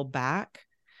circle back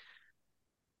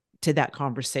to that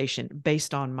conversation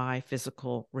based on my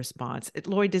physical response.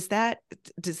 Lloyd, does that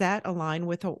align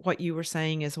with what you were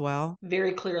saying as well?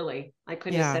 Very clearly. I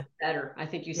couldn't have said it better. I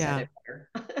think you said it better.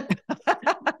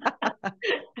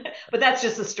 But that's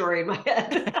just a story in my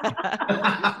head.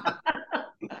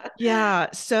 Yeah.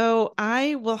 So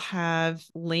I will have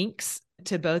links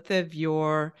to both of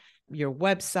your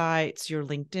websites, your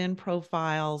LinkedIn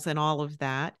profiles, and all of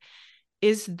that.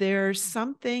 Is there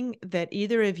something that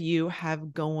either of you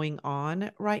have going on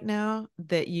right now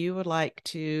that you would like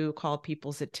to call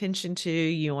people's attention to?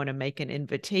 You want to make an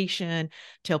invitation,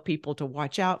 tell people to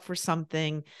watch out for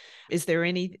something? Is there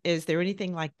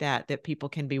anything like that people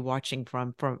can be watching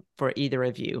for either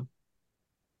of you?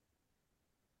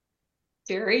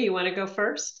 Jerry, you want to go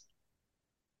first?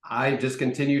 I just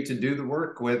continue to do the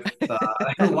work with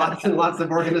lots and lots of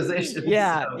organizations.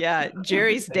 Yeah, so. Yeah.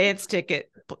 Jerry's dance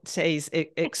ticket stays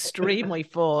extremely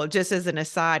full. Just as an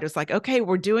aside, it was like, okay,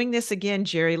 we're doing this again,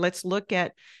 Jerry. Let's look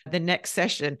at the next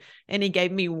session. And he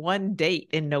gave me one date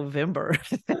in November.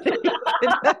 A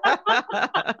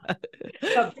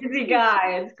busy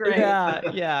guy. It's great.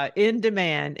 Yeah. In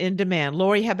demand.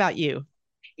 Lori, how about you?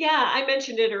 Yeah, I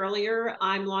mentioned it earlier.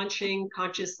 I'm launching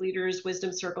Conscious Leaders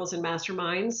Wisdom Circles and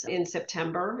Masterminds in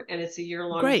September, and it's a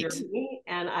year-long journey.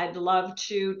 And I'd love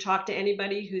to talk to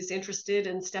anybody who's interested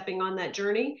in stepping on that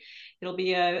journey. It'll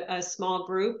be a small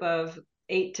group of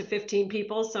 8 to 15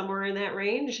 people, somewhere in that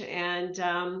range, and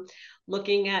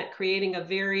looking at creating a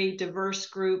very diverse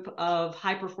group of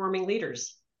high-performing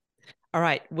leaders. All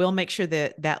right, we'll make sure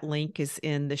that link is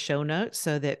in the show notes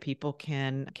so that people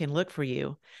can look for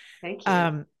you. Thank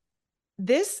you.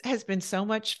 This has been so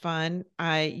much fun.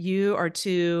 You are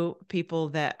two people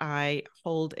that I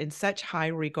hold in such high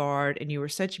regard, and you were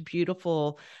such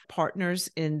beautiful partners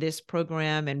in this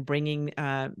program and bringing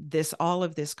all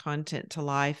of this content to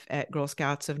life at Girl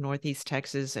Scouts of Northeast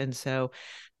Texas. And so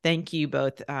thank you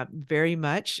both very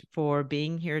much for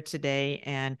being here today,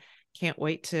 and can't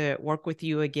wait to work with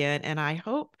you again. And I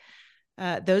hope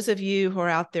those of you who are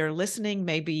out there listening,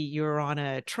 maybe you're on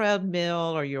a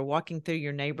treadmill or you're walking through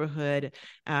your neighborhood.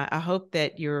 I hope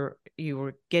that you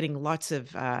were getting lots of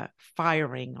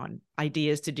firing on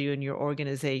ideas to do in your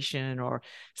organization, or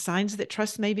signs that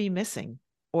trust may be missing,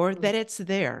 or that it's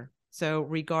there. So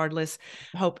regardless,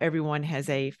 hope everyone has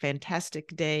a fantastic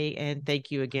day, and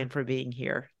thank you again for being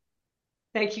here.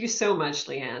 Thank you so much,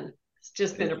 Leanne. It's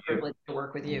just been a privilege to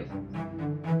work with you.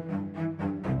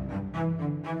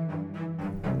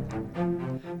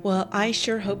 Well, I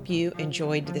sure hope you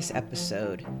enjoyed this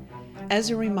episode. As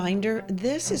a reminder,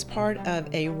 this is part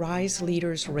of a Rise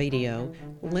Leaders Radio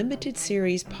limited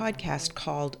series podcast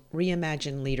called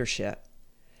Reimagine Leadership.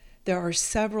 There are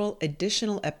several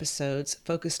additional episodes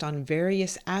focused on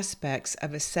various aspects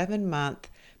of a 7-month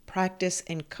practice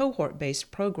and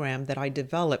cohort-based program that I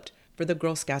developed for the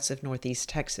Girl Scouts of Northeast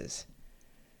Texas.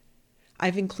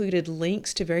 I've included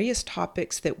links to various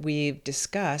topics that we've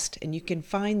discussed, and you can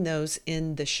find those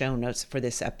in the show notes for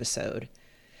this episode.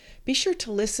 Be sure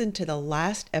to listen to the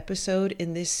last episode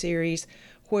in this series,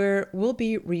 where we'll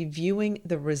be reviewing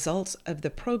the results of the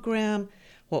program,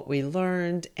 what we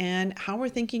learned, and how we're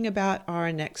thinking about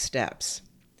our next steps.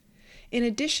 In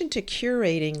addition to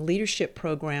curating leadership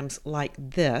programs like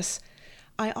this,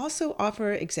 I also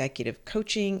offer executive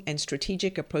coaching and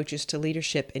strategic approaches to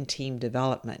leadership and team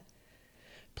development.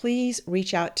 please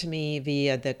reach out to me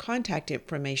via the contact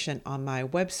information on my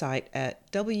website at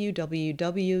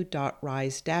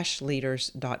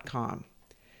www.rise-leaders.com.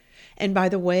 And by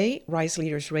the way, Rise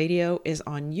Leaders Radio is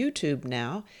on YouTube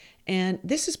now, and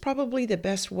this is probably the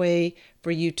best way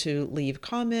for you to leave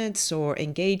comments or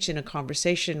engage in a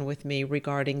conversation with me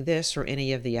regarding this or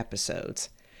any of the episodes.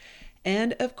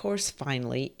 And of course,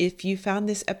 finally, if you found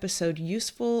this episode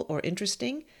useful or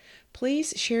interesting,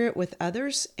 please share it with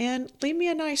others and leave me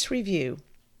a nice review.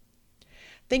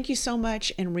 Thank you so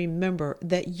much, and remember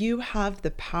that you have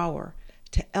the power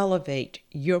to elevate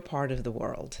your part of the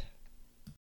world.